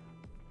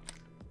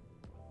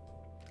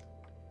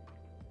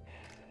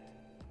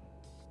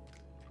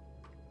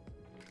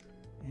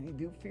 Any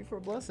dupe fee for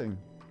a blessing?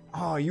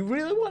 Oh, you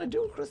really want to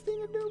do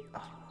Christina dupe?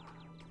 Oh.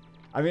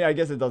 I mean, I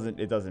guess it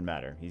doesn't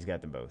matter. He's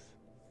got them both.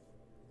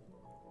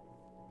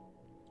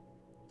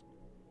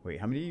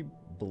 Wait, how many?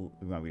 Well,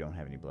 we don't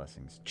have any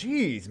blessings.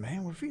 Jeez,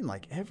 man, we're feeling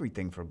like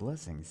everything for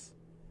blessings.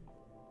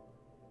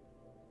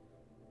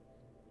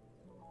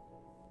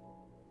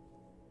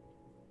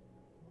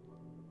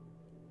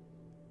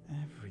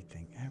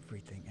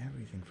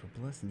 Everything for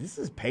blessing. This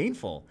is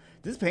painful.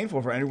 This is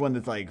painful for anyone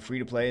that's like free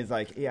to play. It's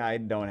like, yeah, I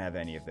don't have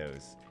any of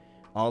those.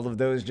 All of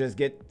those just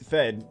get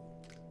fed.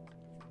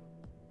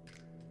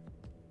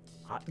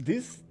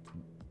 This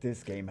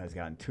game has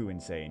gotten too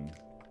insane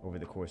over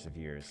the course of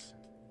years.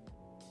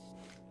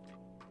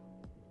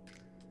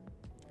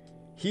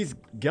 He's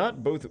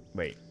got both.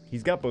 Wait,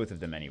 he's got both of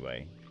them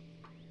anyway.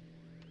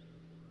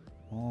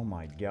 Oh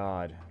my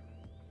god.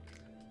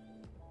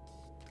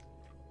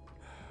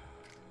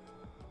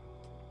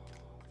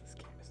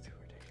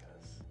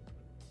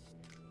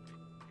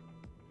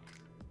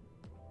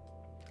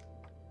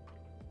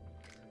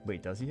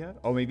 Wait, does he have?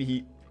 Oh, maybe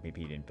he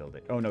didn't build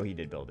it. Oh, no, he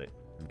did build it.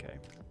 Okay.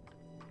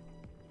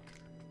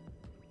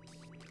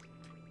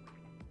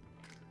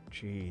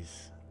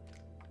 Jeez.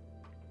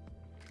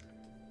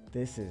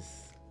 This is...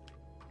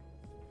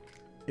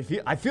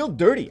 I feel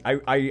dirty.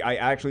 I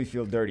actually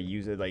feel dirty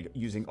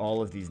using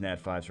all of these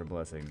nat 5s for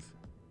blessings.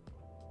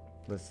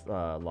 Let's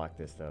lock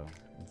this, though.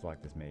 Let's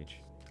lock this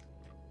mage.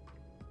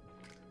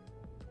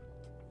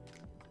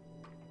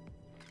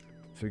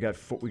 So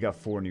we got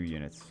 4 new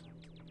units.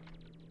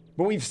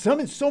 But we've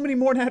summoned so many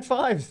more Nat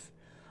 5s.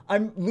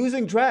 I'm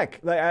losing track.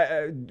 Like,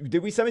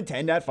 did we summon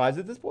 10 Nat 5s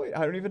at this point?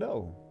 I don't even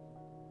know.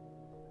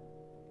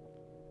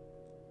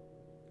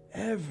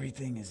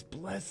 Everything is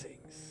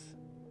blessings.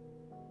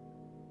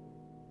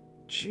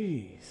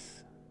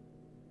 Jeez.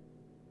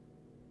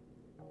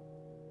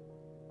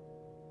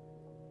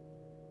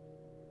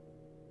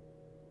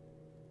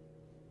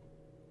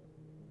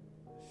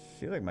 I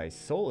feel like my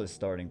soul is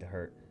starting to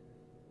hurt.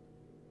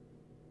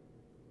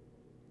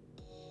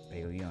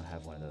 Bagel, you don't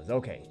have one of those.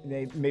 Okay,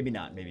 maybe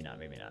not.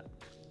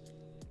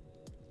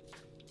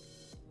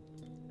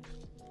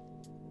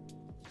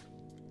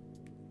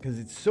 Because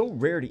it's so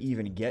rare to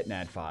even get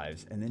Nat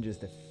 5s, and then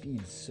just to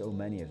feed so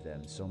many of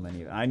them.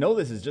 I know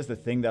this is just a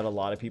thing that a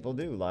lot of people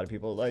do. A lot of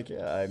people are like,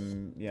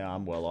 yeah,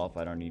 I'm well off.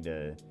 I don't need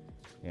to,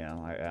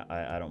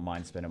 I don't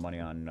mind spending money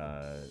on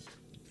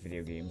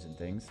video games and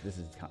things. This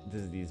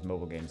is these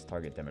mobile games'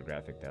 target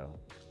demographic, though.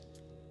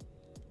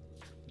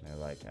 They're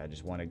like, I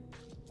just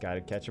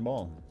gotta catch them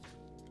all.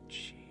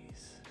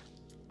 Jeez.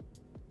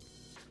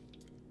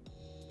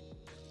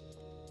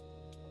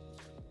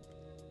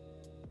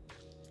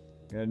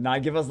 Gonna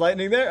not give us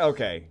lightning there?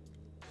 Okay.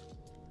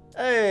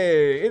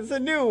 Hey, it's a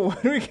new one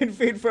we can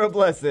feed for a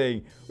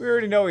blessing. We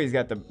already know he's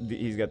got the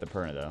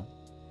Perna though.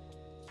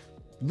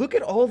 Look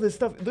at all this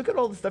stuff. Look at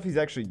all the stuff he's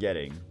actually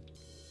getting.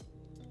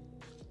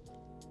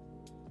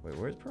 Wait,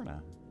 where's Perna?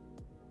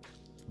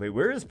 Wait,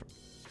 where is?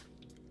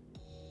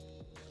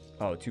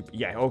 Oh, 2.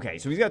 Yeah, okay.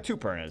 So he's got 2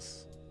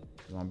 Pernas.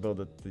 You want to build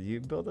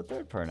a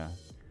 3rd Perna?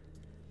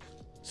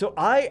 So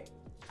I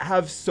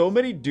have so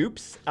many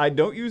dupes. I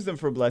don't use them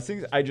for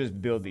blessings. I just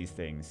build these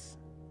things.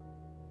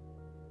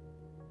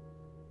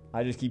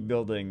 I just keep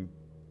building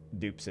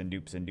dupes and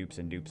dupes and dupes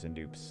and dupes and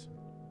dupes.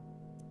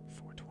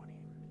 420.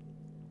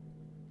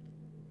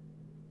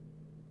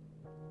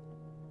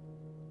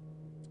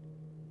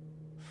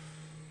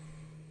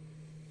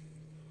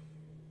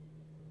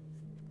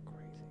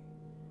 Crazy.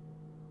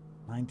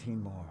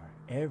 19 more.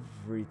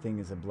 Everything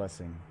is a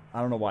blessing. I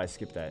don't know why I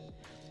skipped that.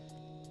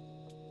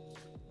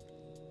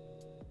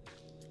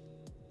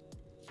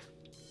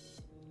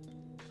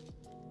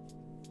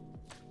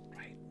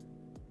 Right.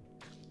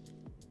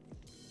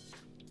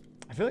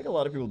 I feel like a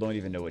lot of people don't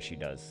even know what she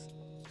does.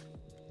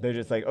 They're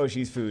just like, oh,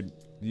 she's food.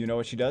 Do you know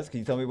what she does?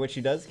 Can you tell me what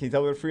she does? Can you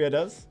tell me what Freya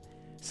does?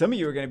 Some of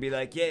you are going to be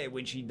like, yeah,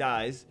 when she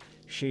dies,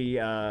 she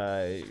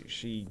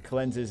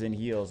cleanses and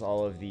heals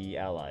all of the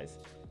allies.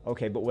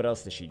 Okay, but what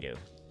else does she do?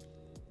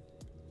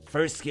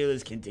 First skill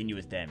is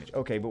continuous damage.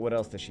 Okay, but what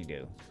else does she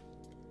do?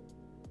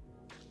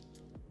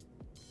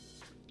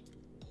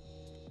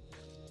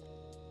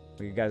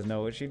 Well, you guys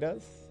know what she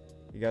does?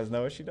 You guys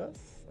know what she does?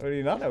 Or do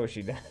you not know what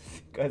she does?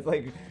 You guys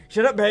like,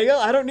 shut up, Bagel.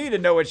 I don't need to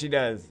know what she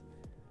does.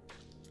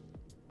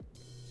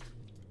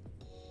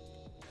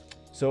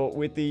 So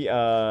with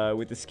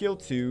the skill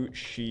 2,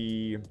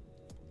 she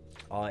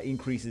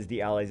increases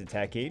the allies'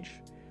 attack gauge.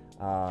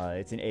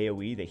 It's an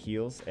AoE that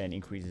heals and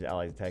increases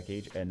allies' attack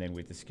gauge, and then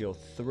with the skill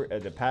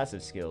the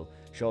passive skill,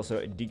 she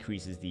also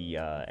decreases the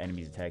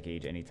enemy's attack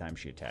gauge anytime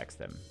she attacks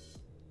them.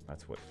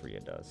 That's what Freya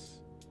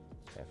does.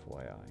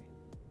 FYI.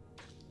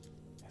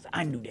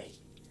 I knew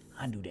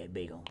that,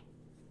 Bagel.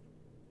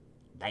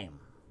 Damn.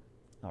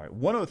 All right,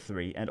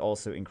 103, and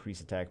also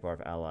increase attack bar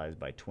of allies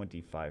by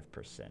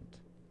 25%.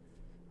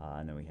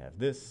 And then we have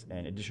this,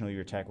 and additionally,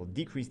 your attack will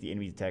decrease the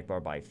enemy's attack bar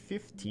by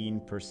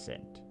 15%.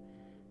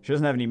 She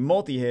doesn't have any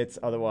multi-hits,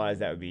 otherwise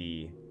that would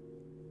be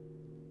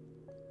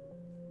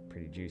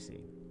pretty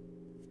juicy.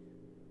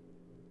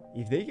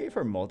 If they gave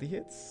her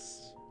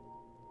multi-hits,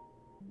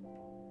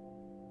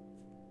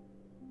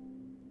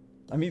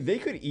 I mean, they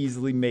could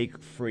easily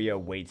make Freya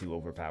way too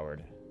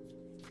overpowered.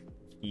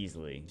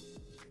 Easily.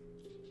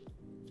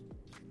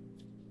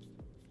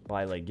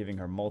 By, like, giving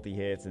her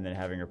multi-hits and then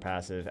having her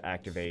passive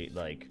activate,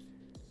 like...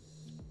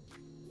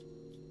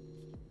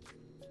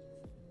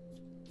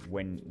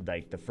 when,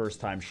 like, the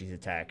first time she's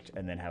attacked,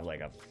 and then have,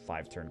 like, a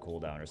 5-turn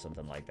cooldown or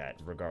something like that,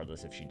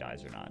 regardless if she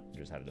dies or not.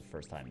 Just have it the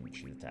first time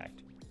she's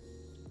attacked.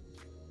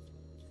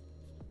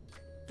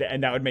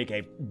 And that would make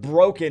a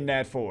broken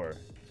Nat 4.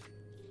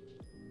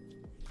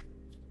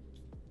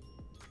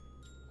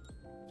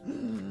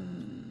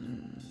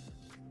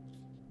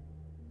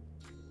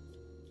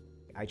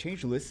 I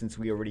changed the list since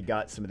we already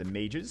got some of the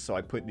mages, so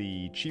I put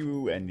the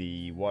Chiwu and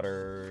the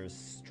Water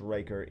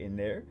Striker in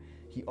there.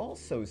 He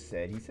also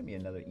said, he sent me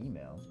another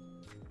email.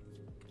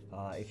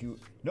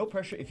 No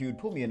pressure, if you would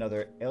pull me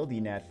another LD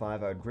Nat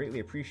 5, I would greatly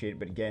appreciate it,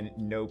 but again,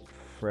 no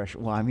pressure.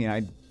 Well, I mean,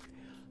 I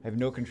have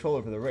no control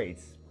over the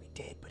rates. We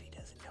did, but he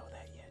doesn't know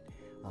that yet.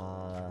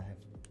 Have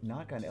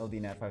not gotten LD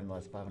Nat 5 in the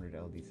last 500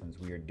 LD since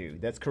we are due.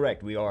 That's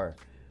correct, we are.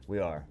 We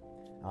are.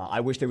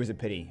 I wish there was a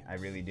pity, I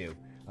really do.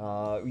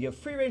 We have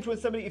free range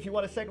 170. If you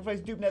want to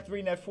sacrifice dupe Nat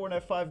 3, Nat 4,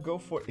 Nat 5, go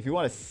for it. If you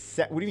want to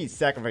what do you mean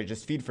sacrifice?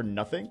 Just feed for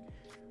nothing?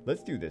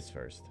 Let's do this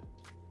first.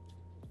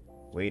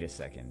 Wait a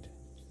second.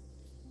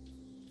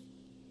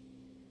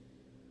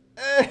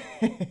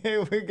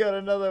 We got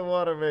another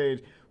water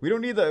mage. We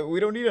don't need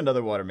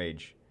another water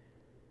mage.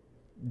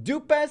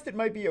 Dupe Bastard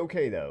might be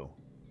okay though.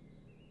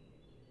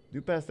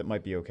 Dupe Bastard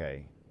might be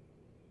okay.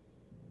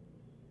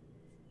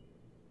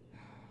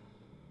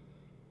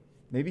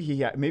 Maybe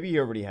he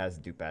already has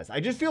Dupe Bastard. I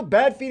just feel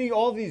bad feeding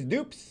all of these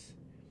dupes.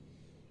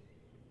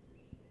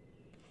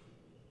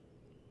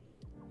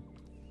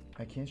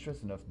 I can't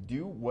stress enough.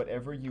 Do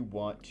whatever you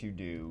want to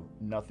do.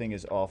 Nothing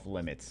is off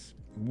limits.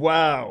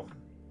 Wow.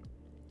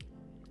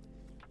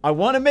 I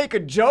want to make a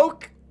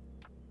joke.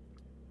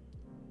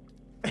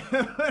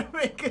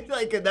 Make it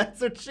like that's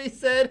what she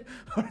said,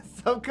 or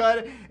some kind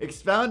of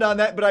expound on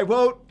that. But I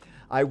won't.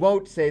 I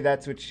won't say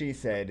that's what she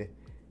said.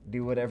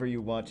 Do whatever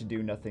you want to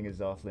do. Nothing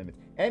is off limits.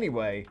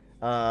 Anyway,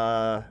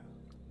 now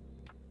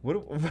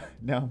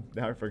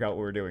I forgot what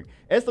we're doing.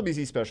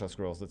 SWC special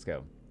scrolls. Let's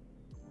go.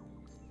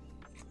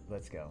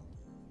 Let's go.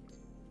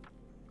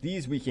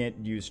 These we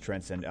can't use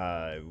transcend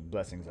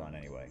blessings on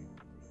anyway.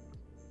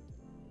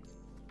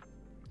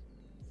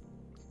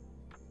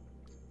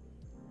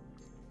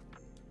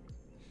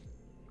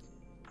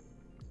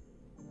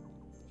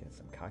 Get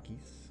some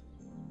Kakis.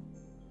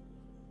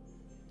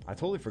 I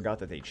totally forgot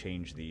that they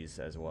changed these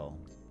as well.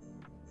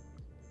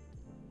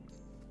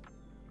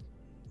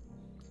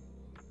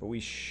 But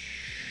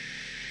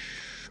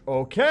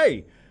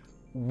okay.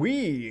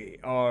 We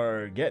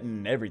are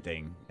getting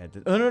everything at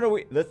this. Oh, no,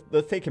 wait.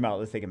 Let's take him out.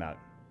 Let's take him out.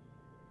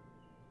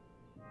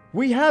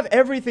 We have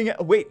everything.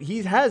 Wait,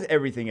 he has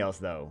everything else,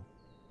 though.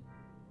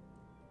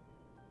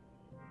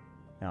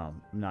 No,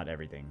 not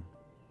everything.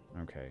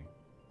 Okay.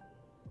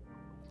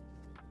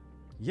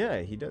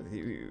 Yeah, he does.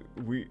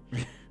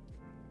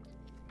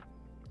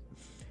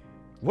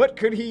 What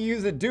could he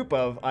use a dupe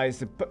of? I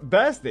suppose.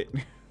 Bastet.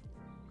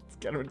 It's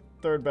kind of a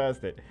third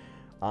Bastet.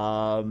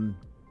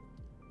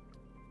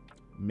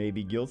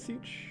 Maybe Guild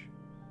Siege?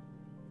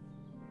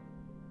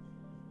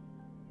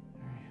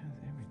 He has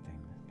everything.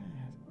 This guy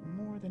has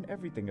more than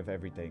everything of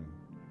everything.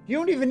 You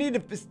don't even need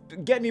to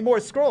get any more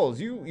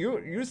scrolls.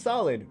 You're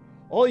solid.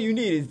 All you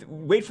need is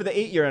wait for the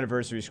 8-year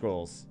anniversary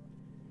scrolls.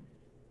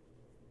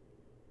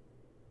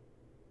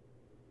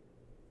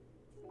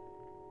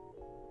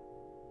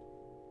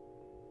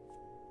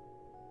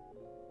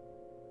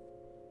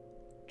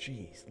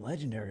 Jeez,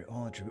 legendary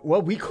all attribute.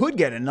 Well, we could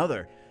get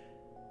another.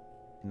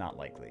 Not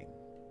likely.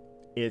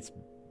 It's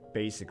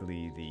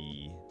basically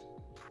the...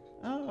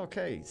 Oh,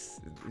 okay.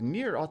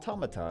 Near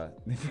Automata.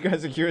 If you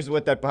guys are curious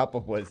what that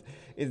pop-up was,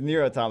 it's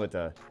Near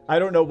Automata. I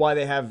don't know why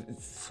they have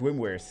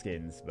swimwear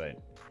skins, but...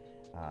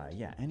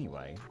 yeah,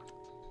 anyway.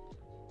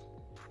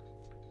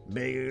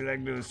 Maybe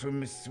like those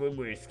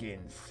swimwear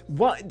skins.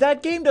 What?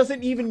 That game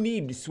doesn't even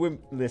need swim...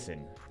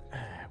 Listen.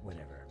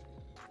 Whatever.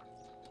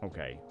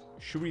 Okay.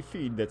 Should we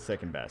feed that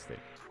second Bastet?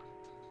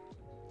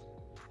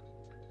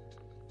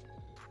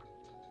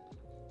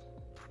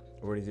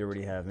 Or does he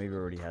already have... Maybe he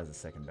already has a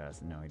second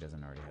Bastet. No, he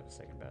doesn't already have a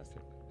second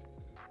Bastet.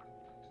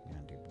 Yeah,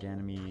 do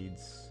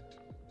Ganymedes.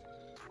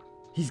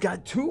 He's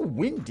got 2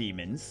 Wind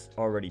Demons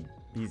already.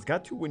 He's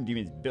got 2 Wind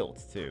Demons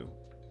built, too.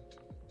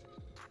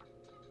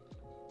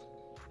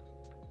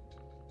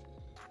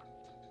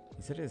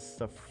 He said his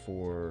stuff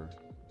for...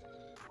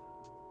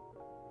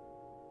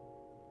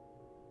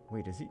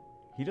 Wait, does he...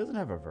 He doesn't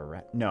have a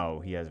Virat. No,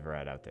 he has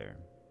Virat out there.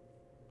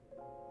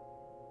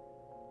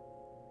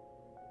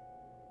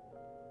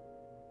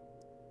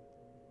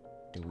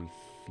 Do we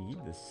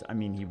feed this? I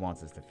mean, he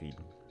wants us to feed.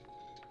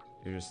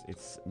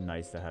 It's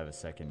nice to have a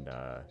second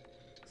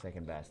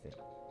Bastet.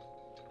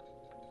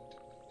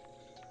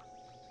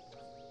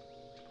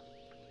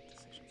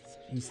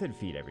 He said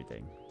feed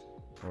everything.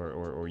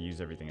 Or use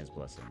everything as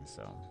blessings,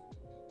 so.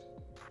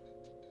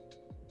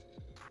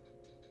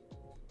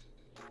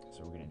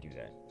 So we're gonna do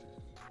that.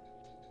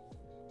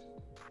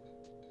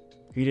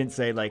 He didn't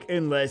say, like,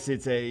 unless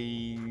it's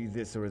a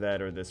this or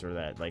that or this or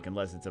that. Like,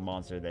 unless it's a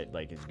monster that,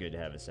 like, is good to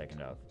have a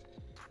second of.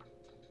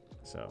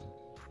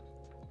 So,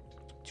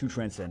 2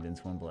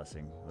 Transcendence, 1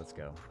 Blessing. Let's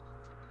go.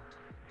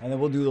 And then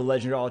we'll do the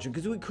Legendary Ultra,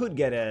 because we could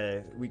get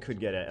a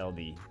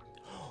LD.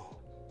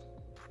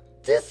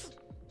 This...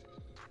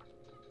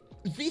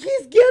 He's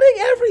getting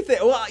everything.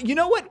 Well, you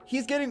know what?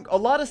 He's getting a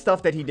lot of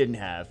stuff that he didn't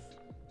have.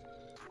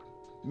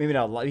 Maybe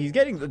not a lot. He's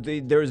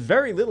getting... There's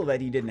very little that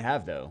he didn't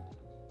have, though.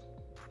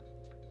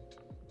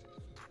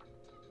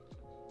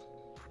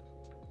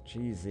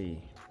 GZ.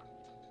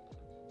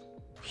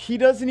 He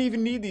doesn't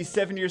even need these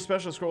 7-year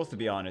special scrolls, to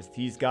be honest.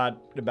 He's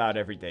got about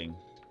everything.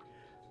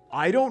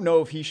 I don't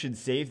know if he should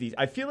save these.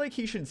 I feel like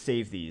he should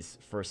save these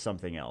for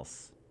something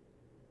else.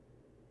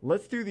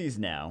 Let's do these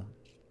now.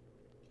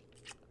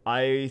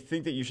 I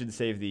think that you should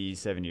save the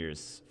 7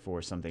 years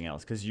for something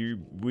else. Because you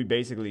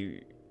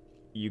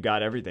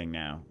got everything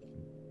now.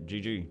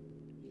 GG.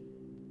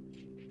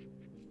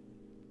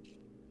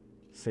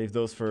 Save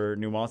those for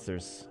new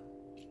monsters.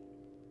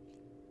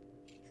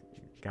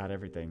 Got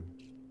everything.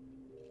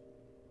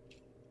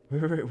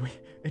 Wait.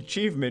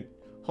 Achievement.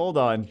 Hold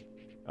on.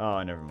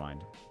 Oh, never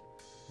mind.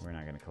 We're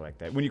not going to collect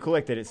that. When you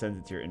collect it, it sends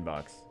it to your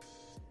inbox.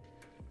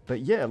 But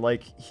yeah,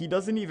 like, he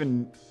doesn't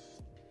even...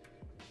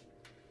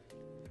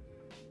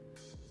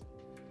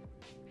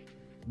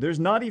 There's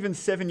not even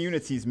 7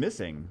 units he's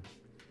missing.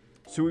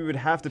 So we would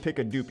have to pick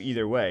a dupe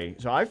either way.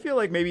 So I feel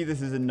like maybe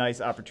this is a nice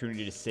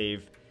opportunity to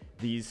save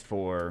these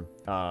for...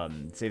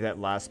 save that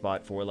last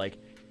spot for, like...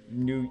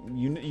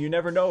 You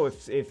never know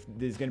if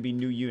there's gonna be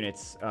new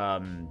units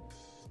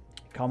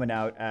coming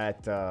out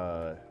at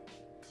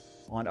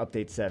on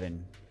update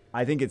 7.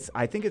 I think it's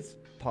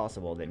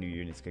possible that new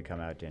units could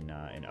come out in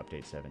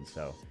update 7.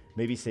 So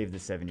maybe save the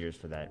 7 years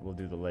for that. We'll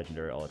do the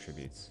legendary all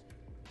attributes.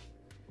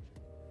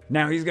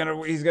 Now he's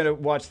gonna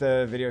watch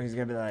the video. He's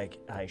gonna be like,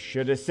 I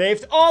should have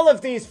saved all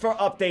of these for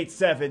update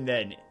 7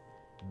 then.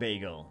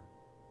 Bagel.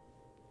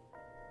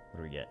 What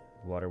do we get?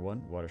 Water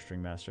 1, Water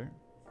String Master.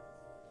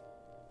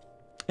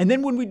 And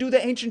then when we do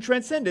the Ancient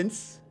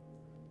Transcendence,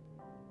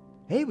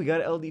 hey, we got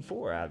an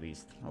LD4 at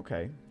least.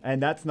 Okay.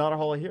 And that's not a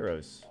Hall of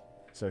Heroes.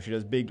 So she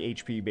does big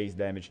HP based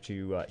damage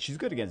to... she's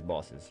good against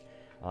bosses.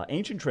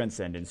 Ancient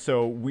Transcendence.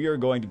 So we are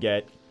going to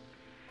get...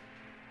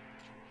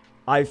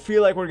 I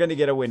feel like we're going to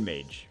get a Wind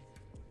Mage.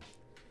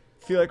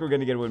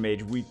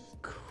 We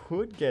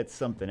could get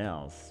something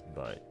else,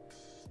 but...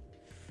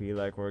 feel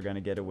like we're going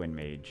to get a Wind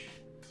Mage.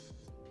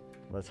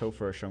 Let's hope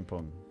for a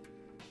Shungpung.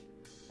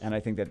 And I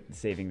think that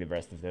saving the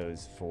rest of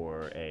those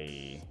for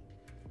a...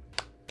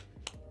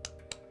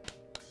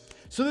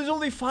 So there's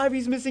only 5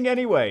 he's missing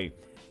anyway.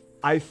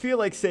 I feel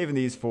like saving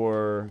these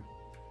for...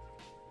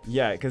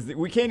 Yeah, because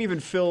we can't even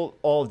fill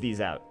all of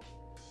these out.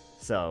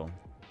 So...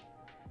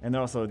 And they're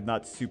also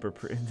not super...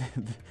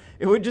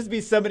 It would just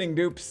be summoning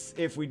dupes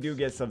if we do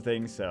get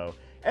something, so...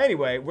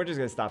 Anyway, we're just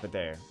going to stop it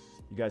there.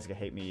 You guys can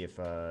hate me if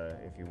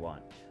you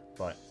want.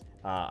 But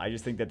I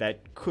just think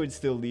that could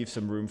still leave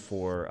some room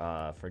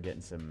for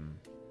getting some...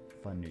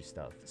 fun new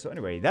stuff. So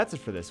anyway, that's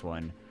it for this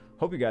one.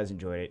 Hope you guys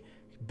enjoyed it.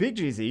 Big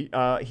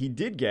GZ, he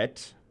did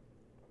get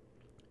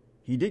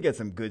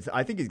some goods.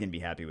 I think he's gonna be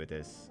happy with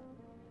this.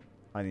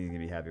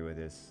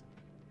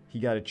 He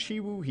got a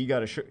Chiwu. He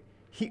got a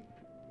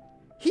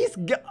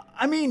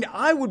I mean,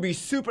 I would be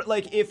super,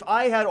 like, if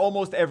I had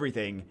almost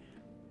everything,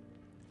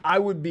 I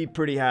would be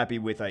pretty happy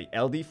with like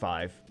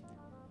LD5,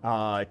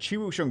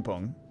 Chiwu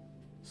Shungpung.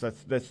 So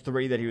that's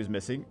 3 that he was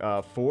missing.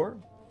 4,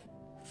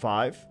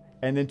 5.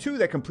 And then 2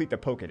 that complete the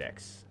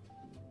Pokedex.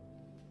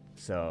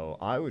 So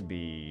I would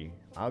be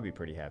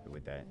pretty happy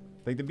with that.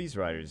 Like the Beast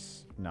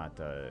Rider's not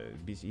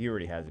Beast. He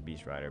already has a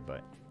Beast Rider,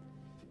 but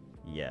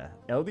yeah,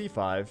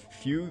 LD5,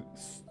 few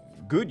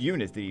good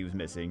units that he was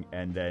missing,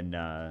 and then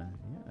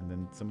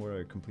somewhere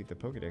to complete the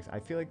Pokedex. I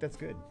feel like that's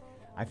good.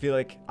 I feel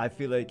like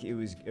it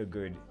was a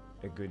good.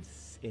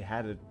 It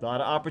had a lot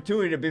of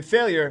opportunity to be a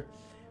failure,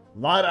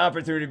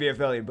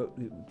 but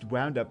it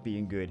wound up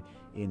being good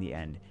in the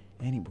end.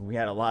 Anyway, we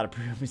had a lot of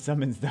premium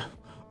summons, though.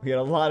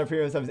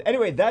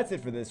 Anyway, that's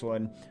it for this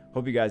one.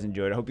 Hope you guys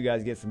enjoyed. I hope you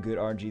guys get some good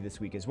RNG this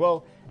week as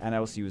well. And I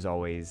will see you as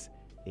always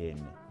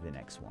in the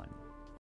next one.